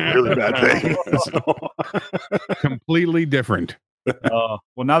that'd have been a really bad thing. So. Completely different. Well,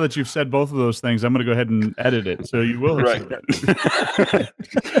 now that you've said both of those things, I'm going to go ahead and edit it. So you will. Right.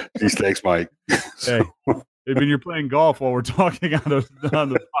 These thanks, Mike. Hey, you're playing golf while we're talking on the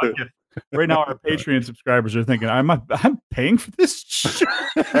podcast. Right now, our Patreon subscribers are thinking, I'm paying for this shit.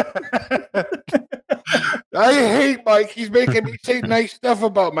 I hate Mike. He's making me say nice stuff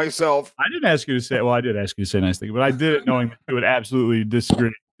about myself. I didn't ask you to say. Well, I did ask you to say nice things, but I did it knowing that you would absolutely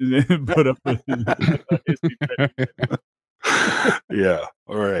disagree. Put up with yeah.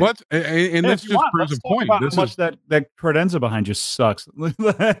 All right. What? And this just proves a point. How much that credenza behind you sucks.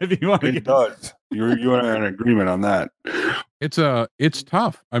 If you want to it does. You are in agreement on that. It's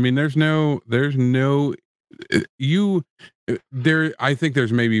tough. I mean, there's no I think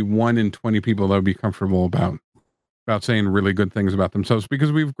there's maybe 1 in 20 people that would be comfortable about saying really good things about themselves,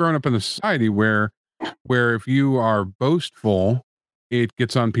 because we've grown up in a society where if you are boastful, it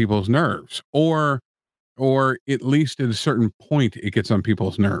gets on people's nerves, or at least at a certain point it gets on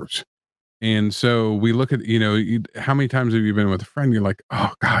people's nerves. And so we look at, how many times have you been with a friend, you're like,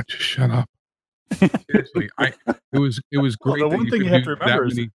 oh God, just shut up. Seriously, it was great. Well, the one thing you have to remember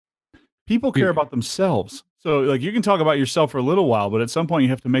is people care about themselves. So like you can talk about yourself for a little while, but at some point you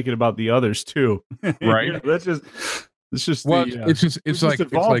have to make it about the others too. Right. It's just it's like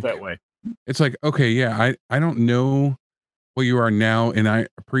that way. It's like, okay, yeah, I don't know what you are now, and I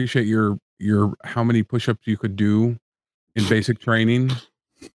appreciate your how many push-ups you could do in basic training,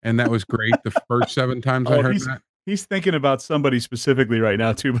 and that was great the first 7 times I heard that. He's thinking about somebody specifically right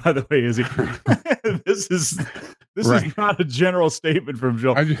now too, by the way, is he? This is not a general statement from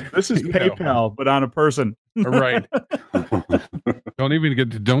Joel. This is PayPal, but on a person. Right.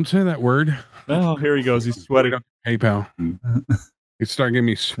 Don't say that word. Oh, here he goes. He's sweating. PayPal. It's starting giving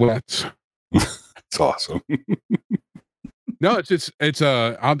me sweats. It's awesome. No, it's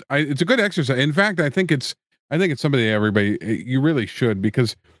a good exercise. In fact, I think it's somebody everybody you really should,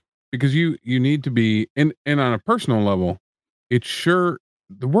 because you need to be, and on a personal level, the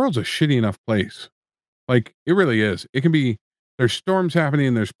world's a shitty enough place. Like, it really is. It can be, there's storms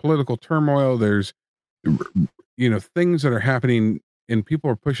happening, there's political turmoil, there's things that are happening, and people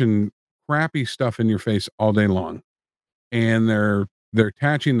are pushing crappy stuff in your face all day long, and they're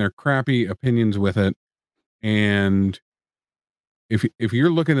attaching their crappy opinions with it. And if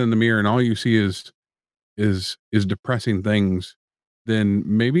you're looking in the mirror and all you see is depressing things, then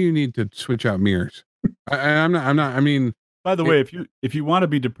maybe you need to switch out mirrors. I'm not. I mean, by the way, if you want to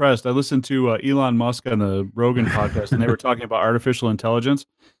be depressed, I listened to Elon Musk on the Rogan podcast, and they were talking about artificial intelligence.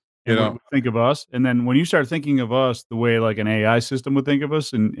 And think of us, and then when you start thinking of us the way like an AI system would think of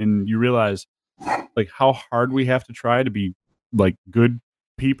us, and you realize like how hard we have to try to be like good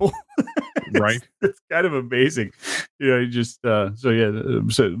people, right? It's kind of amazing, you just so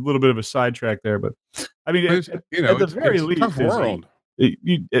a little bit of a sidetrack there, but I mean, at the very least, tough world.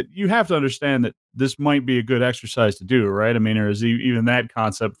 You have to understand that this might be a good exercise to do, right? I mean, or is even that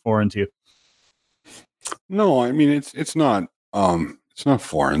concept foreign to you? No, I mean it's not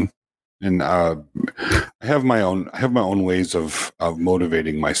foreign, and I have my own ways of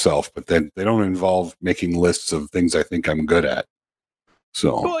motivating myself, but then they don't involve making lists of things I think I'm good at.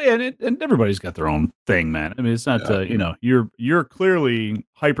 So, well, yeah, and everybody's got their own thing, man. I mean, it's not you're clearly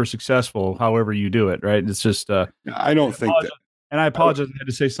hyper successful, however you do it, right? It's just I don't think that. And I apologize, I had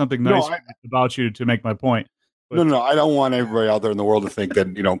to say something nice about you to make my point. But, no, I don't want everybody out there in the world to think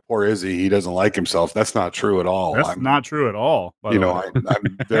that, poor Izzy, he doesn't like himself. That's not true at all. That's not true at all.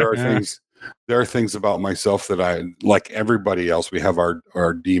 There are things about myself that I, like everybody else, we have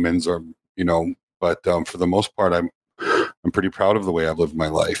our demons, but for the most part, I'm pretty proud of the way I've lived my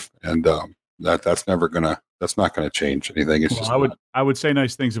life, and that's not gonna change anything. It's I would say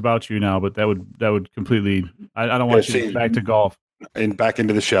nice things about you now, but that would completely. I don't want you to get back to golf and back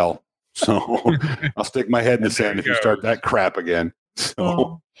into the shell. So I'll stick my head in the sand if you start that crap again.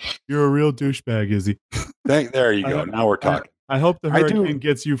 So you're a real douchebag, Izzy. There you go. Now we're talking. I hope the hurricane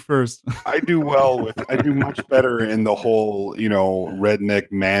gets you first. I do much better in the whole,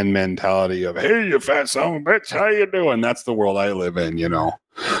 redneck man mentality of, hey, you fat son of a bitch, how you doing? That's the world I live in,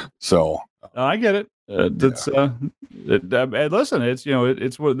 So I get it. Listen, it's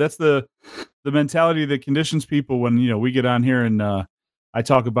that's the mentality that conditions people when we get on here and I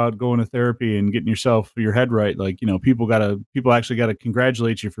talk about going to therapy and getting your head right. Like people actually gotta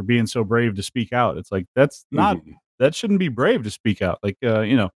congratulate you for being so brave to speak out. It's like that's not that shouldn't be brave to speak out. Like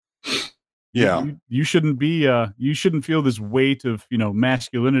you shouldn't be you shouldn't feel this weight of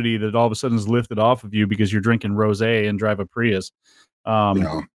masculinity that all of a sudden is lifted off of you because you're drinking rosé and drive a Prius.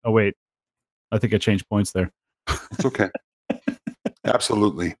 Oh wait. I think I changed points there. It's okay.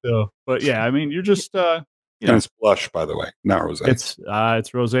 Absolutely. So, but yeah, I mean, you're just, and it's blush, by the way, not rosé. It's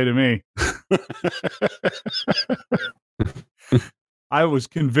rosé to me. I was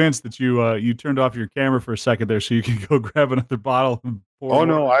convinced that you turned off your camera for a second there so you could go grab another bottle. And pour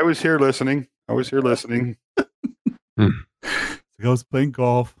no, I was here listening. I was playing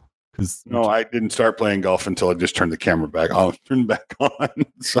golf. No, I didn't start playing golf until I just turned the camera back on.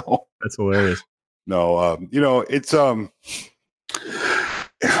 So that's hilarious. No, it's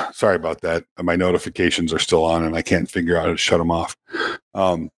Sorry about that. My notifications are still on, and I can't figure out how to shut them off.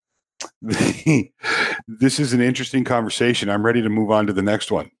 This is an interesting conversation. I'm ready to move on to the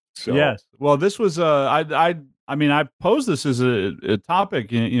next one. So yes. Well, this was I mean, I posed this as a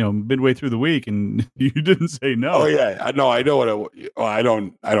topic, midway through the week, and you didn't say no. Oh yeah, I know what I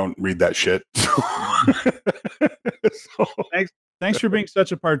don't read that shit. So, thanks for being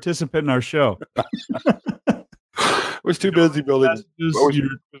such a participant in our show. I was too busy building.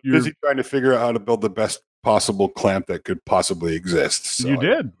 Busy trying to figure out how to build the best possible clamp that could possibly exist. So you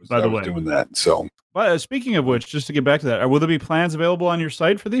did, by the way, doing that. So, but speaking of which, just to get back to that, will there be plans available on your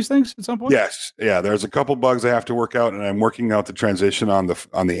site for these things at some point? Yes, yeah. There's a couple bugs I have to work out, and I'm working out the transition on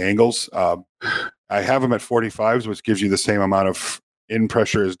the angles. I have them at 45s, which gives you the same amount of in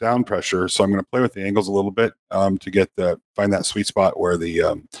pressure as down pressure. So I'm going to play with the angles a little bit to find that sweet spot where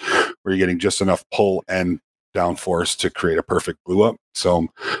where you're getting just enough pull and downforce to create a perfect glue up. So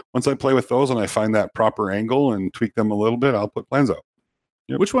once I play with those and I find that proper angle and tweak them a little bit, I'll put plans out.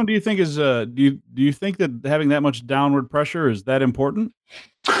 Yep. Which one do you think is do you think that having that much downward pressure is that important?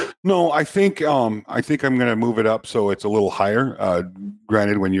 No, I think I'm going to move it up so it's a little higher.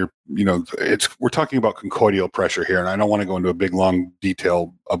 Granted, when we're talking about conchoidal pressure here, and I don't want to go into a big long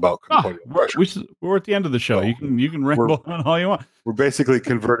detail about conchoidal pressure. We're at the end of the show. So you can ramble on all you want. We're basically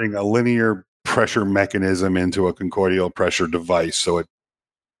converting a linear pressure mechanism into a conchoidal pressure device. So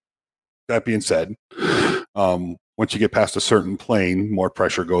that being said, once you get past a certain plane, more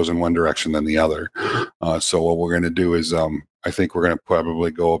pressure goes in one direction than the other. So what we're going to do is, I think we're going to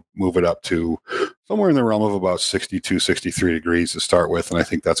probably move it up to somewhere in the realm of about 62, 63 degrees to start with. And I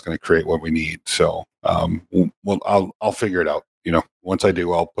think that's going to create what we need. So, I'll figure it out. Once I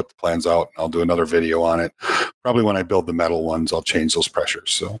do, I'll put the plans out and I'll do another video on it. Probably when I build the metal ones, I'll change those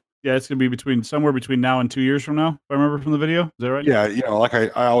pressures. So. Yeah, it's going to be somewhere between now and 2 years from now, if I remember from the video. Is that right? Yeah, like I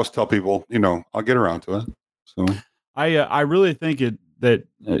always tell people, I'll get around to it. So I really think that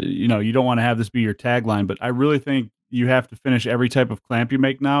you don't want to have this be your tagline, but I really think you have to finish every type of clamp you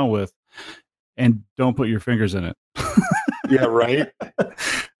make now with, and don't put your fingers in it. Yeah, right.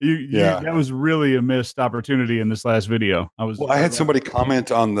 That was really a missed opportunity in this last video. I had somebody comment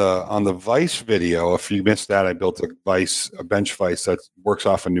on the Vice video. If you missed that, I built a bench Vice that works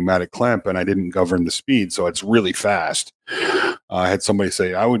off a pneumatic clamp, and I didn't govern the speed, so it's really fast. I had somebody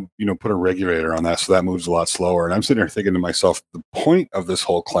say I would, put a regulator on that so that moves a lot slower. And I'm sitting there thinking to myself, the point of this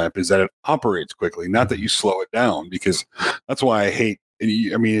whole clamp is that it operates quickly, not that you slow it down, because that's why I hate.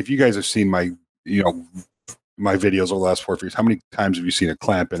 I mean, if you guys have seen my videos over the last 4 years, how many times have you seen a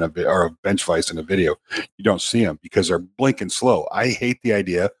clamp or a bench vise in a video? You don't see them because they're blinking slow. I hate the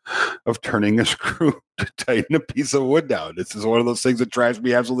idea of turning a screw to tighten a piece of wood down. This is one of those things that drives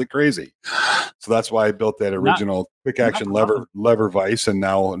me absolutely crazy. So that's why I built that original quick action lever vise, and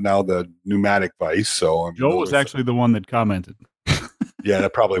now the pneumatic vise. So Joel was actually the one that commented. Yeah,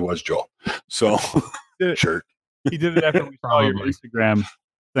 that probably was Joel. So sure. He did it after we saw your Instagram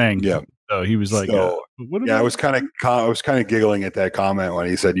thing. Yeah. So he was like, I was kind of giggling at that comment when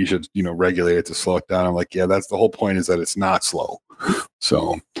he said you should, regulate it to slow it down. I'm like, yeah, that's the whole point, is that it's not slow.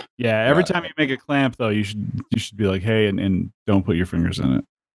 So yeah, every time you make a clamp though, you should be like, hey, and don't put your fingers in it.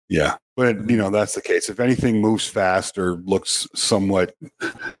 Yeah. But that's the case. If anything moves fast or looks somewhat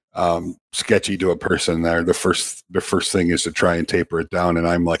sketchy to a person there, the first thing is to try and taper it down, and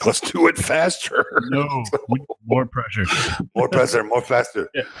I'm like, let's do it faster. No, more pressure. More faster.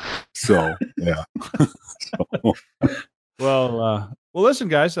 Yeah. So yeah. Well, listen,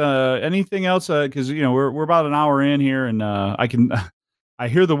 guys, anything else, because we're about an hour in here, and I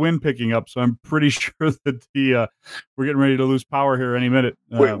hear the wind picking up, so I'm pretty sure that we're getting ready to lose power here any minute.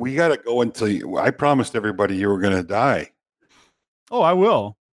 Wait, we got to go until I promised everybody you were going to die. Oh, I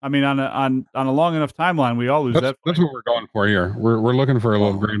will. I mean, on a long enough timeline, we all lose that. That's what we're going for here. We're looking for a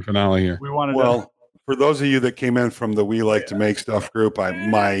little grand finale here. We wanted. Well, for those of you that came in from the We Like to Make Stuff group,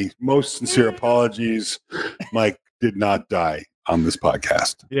 my most sincere apologies. Mike did not die on this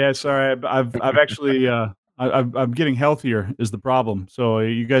podcast. Yeah, sorry. I've actually I'm getting healthier is the problem. So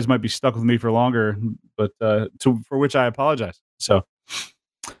you guys might be stuck with me for longer, but for which I apologize. So.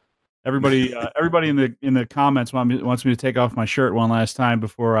 Everybody in the comments wants me to take off my shirt one last time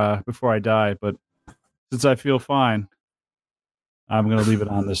before I die. But since I feel fine, I'm going to leave it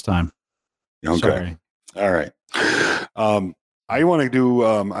on this time. Okay. Sorry. All right. I want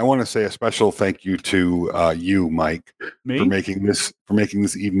to say a special thank you to you, Mike, for making this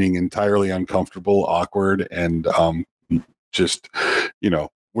evening entirely uncomfortable, awkward, and just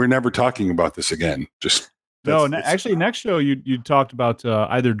we're never talking about this again. Just Actually, next show you talked about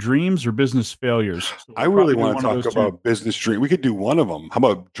either dreams or business failures. So I really want to talk about business dreams. We could do one of them. How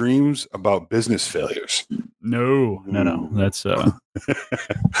about dreams about business failures? No. That's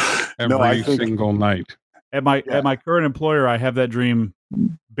every single night. At my current employer, I have that dream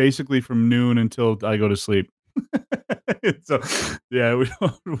basically from noon until I go to sleep. So yeah,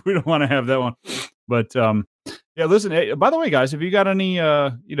 we don't want to have that one. But yeah, listen, hey, by the way, guys, if you got any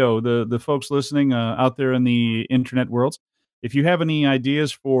the folks listening out there in the internet worlds, if you have any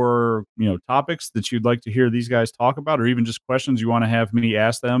ideas for topics that you'd like to hear these guys talk about, or even just questions you want to have me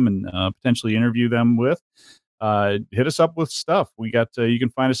ask them and potentially interview them with, hit us up with stuff. We got you can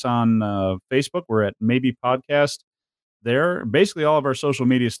find us on Facebook. We're at Maybe Podcast. There, basically all of our social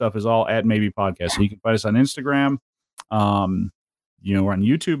media stuff is all at Maybe Podcast. So you can find us on Instagram. We're on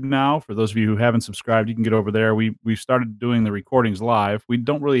YouTube now. For those of you who haven't subscribed, you can get over there. We've started doing the recordings live. We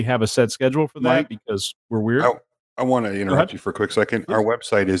don't really have a set schedule for that because we're weird. I want to interrupt you for a quick second. Our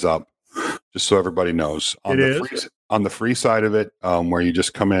website is up, just so everybody knows. On the free side of it, where you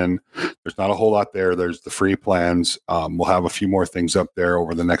just come in, there's not a whole lot there. There's the free plans. We'll have a few more things up there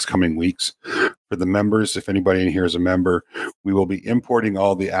over the next coming weeks. For the members, if anybody in here is a member, we will be importing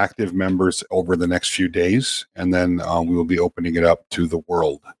all the active members over the next few days, and then we will be opening it up to the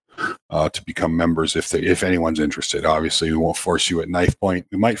world to become members if anyone's interested. Obviously, we won't force you at knife point.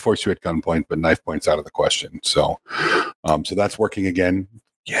 We might force you at gunpoint, but knife point's out of the question. So that's working again.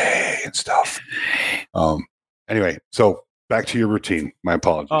 Yay and stuff. Anyway, so back to your routine. My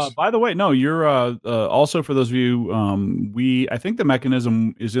apologies. By the way, no, you're also, for those of you, I think the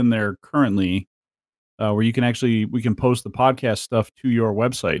mechanism is in there currently. Where we can post the podcast stuff to your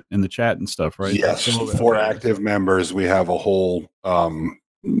website in the chat and stuff, right? Yes, for active members, we have a whole the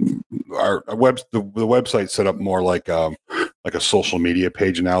website set up more like a social media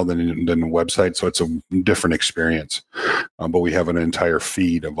page now than a website, so it's a different experience. But we have an entire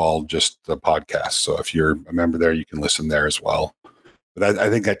feed of all just the podcasts. So if you're a member there, you can listen there as well. But I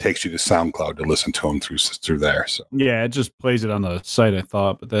think that takes you to SoundCloud to listen to them through there. So yeah, it just plays it on the site, I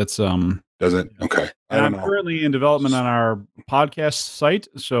thought, but that's does it? Okay. And I'm currently in development on our podcast site,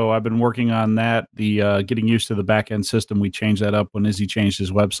 so I've been working on that. The getting used to the back end system. We changed that up when Izzy changed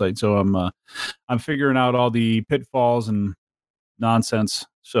his website, so I'm figuring out all the pitfalls and nonsense.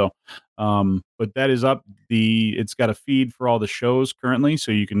 So, but that is up. It's got a feed for all the shows currently,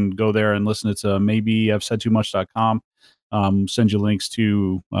 so you can go there and listen. It's maybeI'vesaidtoomuch.com. Send you links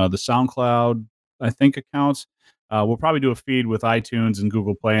to the SoundCloud, I think, accounts. We'll probably do a feed with iTunes and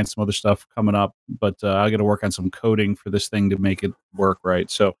Google Play and some other stuff coming up, but I got to work on some coding for this thing to make it work right.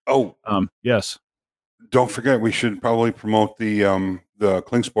 So, yes. Don't forget, we should probably promote the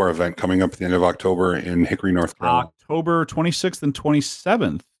Klingspor event coming up at the end of October in Hickory, North Carolina. October 26th and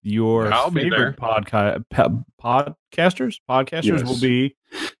 27th. Your favorite podcasters yes. will be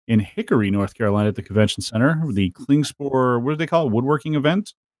in Hickory, North Carolina at the Convention Center. The Klingspor, what do they call it? Woodworking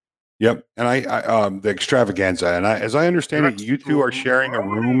event? Yep. And I the extravaganza. And as I understand it, you two are sharing a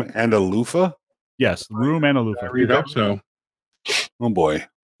room and a loofah? Yes, room and a loofah. I hope so. Oh, boy.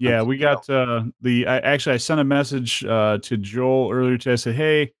 Yeah, we got I sent a message to Joel earlier today. I said,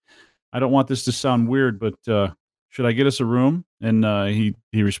 hey, I don't want this to sound weird, but should I get us a room? And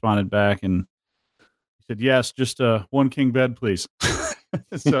he responded back and he said, yes, just one king bed, please.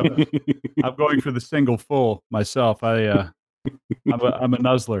 So I'm going for the single full myself. I'm a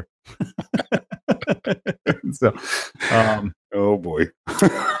nuzzler. So, oh boy.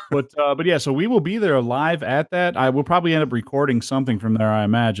 but yeah, so we will be there live at that. I will probably end up recording something from there, I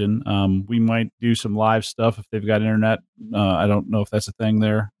imagine. We might do some live stuff if they've got internet. I don't know if that's a thing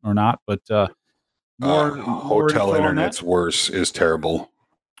there or not, but more hotel internet's worse, is terrible.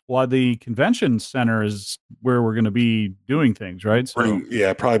 Well, the convention center is where we're going to be doing things, right? So,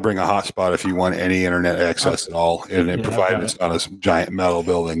 probably bring a hotspot if you want any internet access at all, and provided it's not a giant metal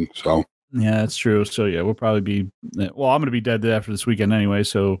building. So yeah, that's true. So yeah, we'll probably be. Well, I'm going to be dead after this weekend anyway,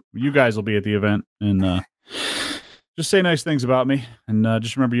 so you guys will be at the event and just say nice things about me, and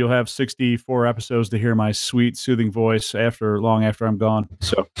just remember you'll have 64 episodes to hear my sweet, soothing voice long after I'm gone.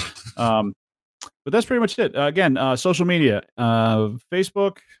 So, but that's pretty much it. Again, social media,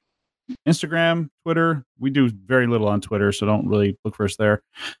 Facebook, Instagram, Twitter. We do very little on Twitter, so don't really look for us there.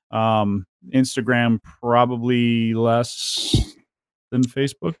 Instagram, probably less than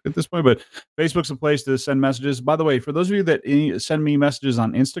Facebook at this point, but Facebook's a place to send messages. By the way, for those of you that send me messages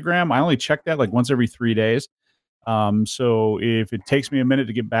on Instagram, I only check that like once every 3 days. So if it takes me a minute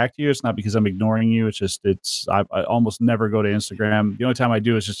to get back to you, it's not because I'm ignoring you. It's just, I almost never go to Instagram. The only time I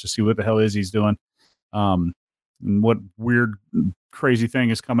do is just to see what the hell Izzy's doing. And what weird, crazy thing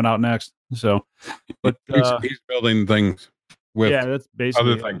is coming out next. So, but he's building things with that's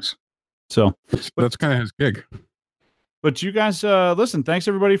basically other things. So that's kind of his gig. But you guys, listen, thanks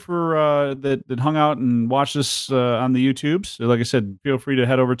everybody for that hung out and watched this on the YouTubes. So like I said, feel free to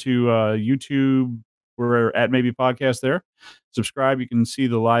head over to YouTube. We're at Maybe Podcast there. Subscribe. You can see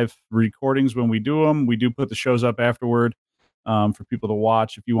the live recordings when we do them. We do put the shows up afterward for people to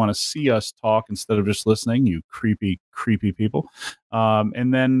watch if you want to see us talk instead of just listening, you creepy people.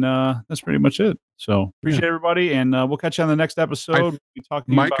 And then that's pretty much it. So appreciate everybody, and we'll catch you on the next episode.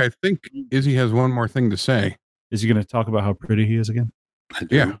 Mike, I think Izzy has one more thing to say. Is he going to talk about how pretty he is again?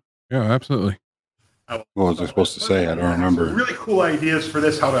 Yeah, absolutely. What was I supposed to say? I don't remember. Really cool ideas for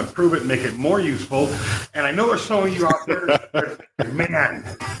this, how to improve it and make it more useful. And I know there's some of you out there that, man,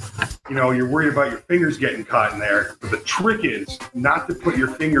 you're worried about your fingers getting caught in there. But the trick is not to put your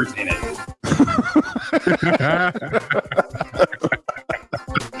fingers in it.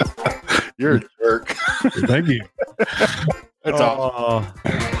 You're a jerk. Thank you. That's all.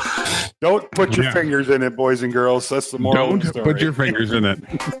 Don't put your fingers in it, boys and girls. That's the moral of the story. Don't put your fingers in it.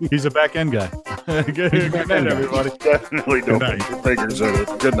 He's a back end guy. Good night, everybody. Definitely don't put your fingers in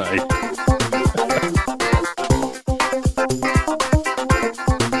it. Good night.